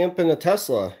 12-volt amp in a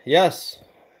Tesla? Yes.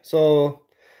 So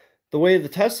the way the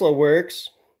Tesla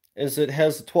works is it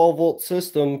has a 12-volt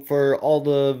system for all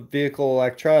the vehicle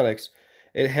electronics.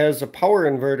 It has a power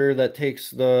inverter that takes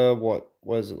the, what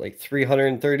was it, like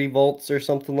 330 volts or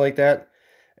something like that,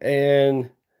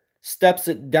 and steps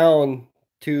it down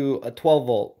to a 12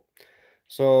 volt.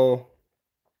 So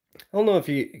I don't know if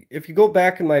you go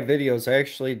back in my videos, I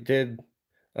actually did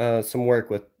some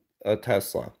work with a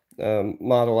Tesla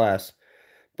Model S.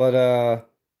 But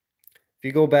if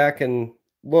you go back and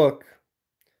look,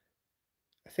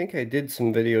 I think I did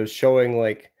some videos showing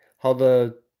like how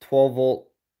the 12 volt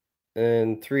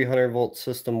and 300 volt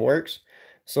system works.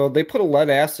 So they put a lead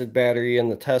acid battery in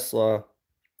the Tesla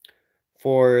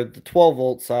for the 12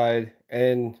 volt side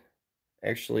and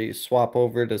actually swap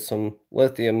over to some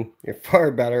lithium. You're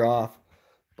far better off.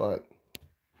 But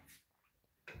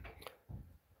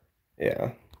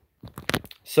yeah.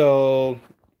 So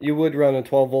you would run a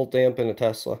 12 volt amp in a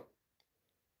Tesla.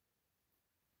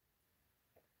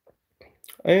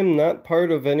 I am not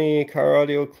part of any car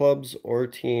audio clubs or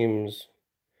teams.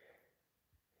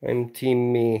 I'm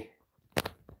team me.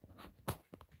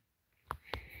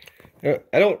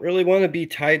 I don't really want to be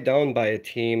tied down by a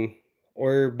team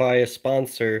or by a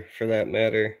sponsor for that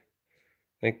matter.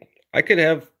 Like, I could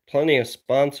have plenty of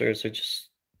sponsors. I just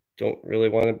don't really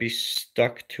want to be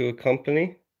stuck to a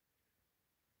company.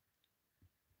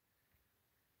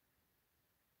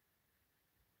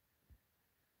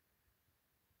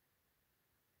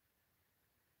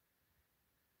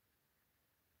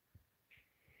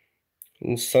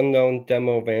 And Sundown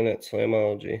Demo Van at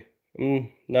Slamology.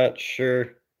 I'm not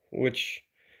sure which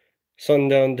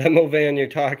Sundown Demo Van you're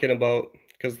talking about,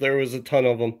 because there was a ton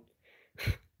of them.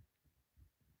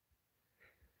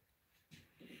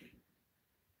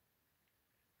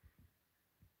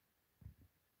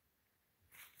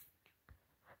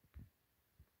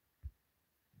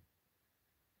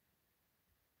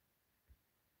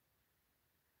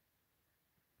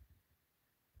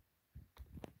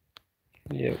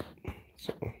 Yep.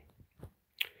 So,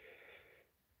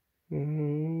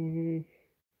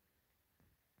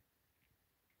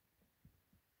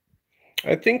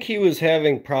 I think he was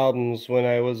having problems when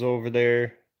I was over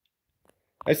there.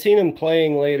 I seen him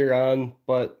playing later on,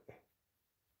 but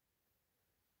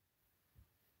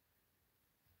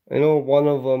I know one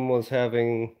of them was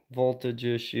having voltage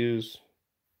issues,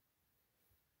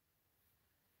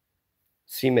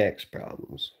 C-Max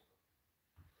problems.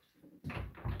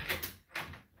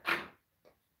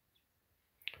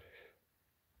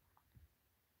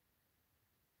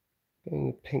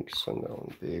 And the pink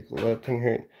Sundown vehicle, that thing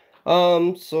hurt.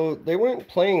 So they weren't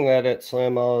playing that at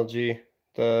Slamology.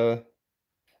 The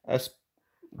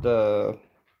the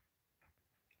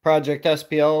Project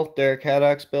SPL, Derek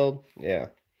Haddock's build. Yeah,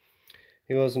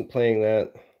 he wasn't playing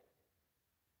that.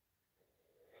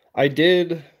 I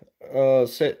did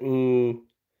sit in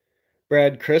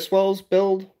Brad Criswell's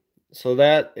build. So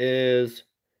that is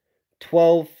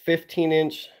 12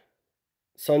 15-inch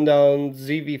Sundown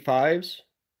ZV5s.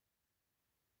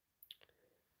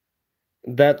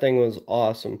 That thing was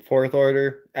awesome. Fourth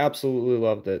order, absolutely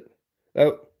loved it.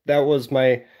 That was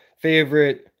my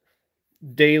favorite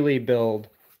daily build,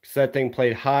 because that thing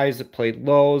played highs, it played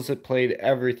lows, it played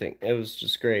everything. It was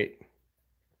just great.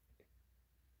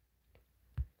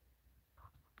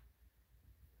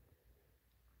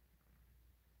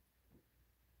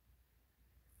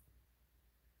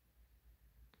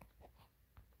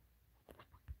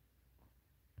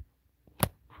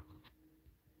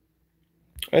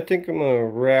 I think I'm gonna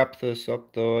wrap this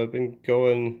up though. I've been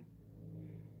going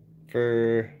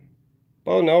for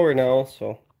about an hour now,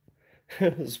 so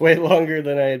it's way longer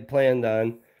than I had planned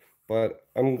on. But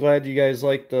I'm glad you guys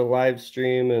liked the live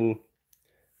stream and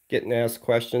getting asked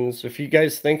questions. If you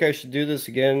guys think I should do this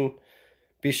again,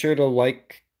 be sure to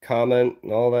like, comment,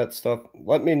 and all that stuff.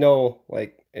 Let me know,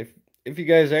 like, if you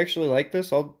guys actually like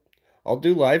this, I'll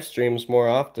do live streams more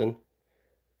often.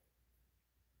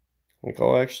 Like,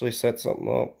 I'll actually set something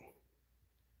up.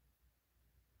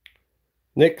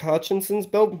 Nick Hutchinson's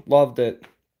build, loved it.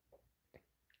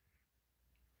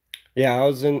 Yeah, I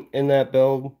was in that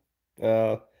build.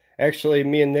 Uh, Actually,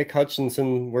 me and Nick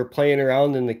Hutchinson were playing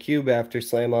around in the cube after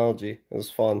Slamology. It was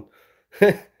fun.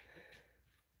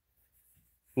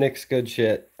 Nick's good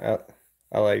shit. I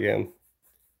like him.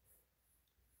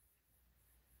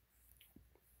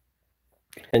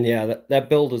 And yeah, that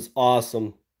build is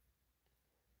awesome.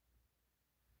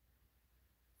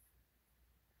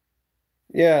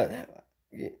 Yeah,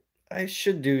 I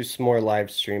should do some more live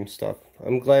stream stuff.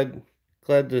 I'm glad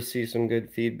to see some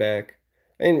good feedback.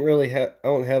 I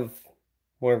don't have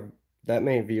more that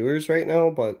many viewers right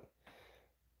now, but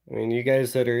I mean, you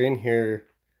guys that are in here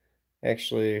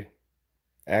actually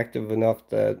active enough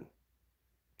that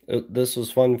this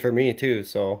was fun for me too,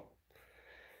 so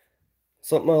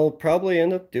something I'll probably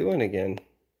end up doing again.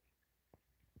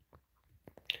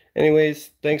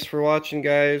 Anyways, thanks for watching,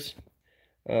 guys.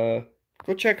 Uh,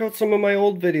 Go check out some of my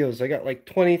old videos. I got like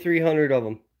 2,300 of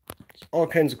them. All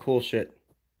kinds of cool shit.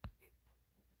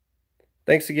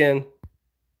 Thanks again.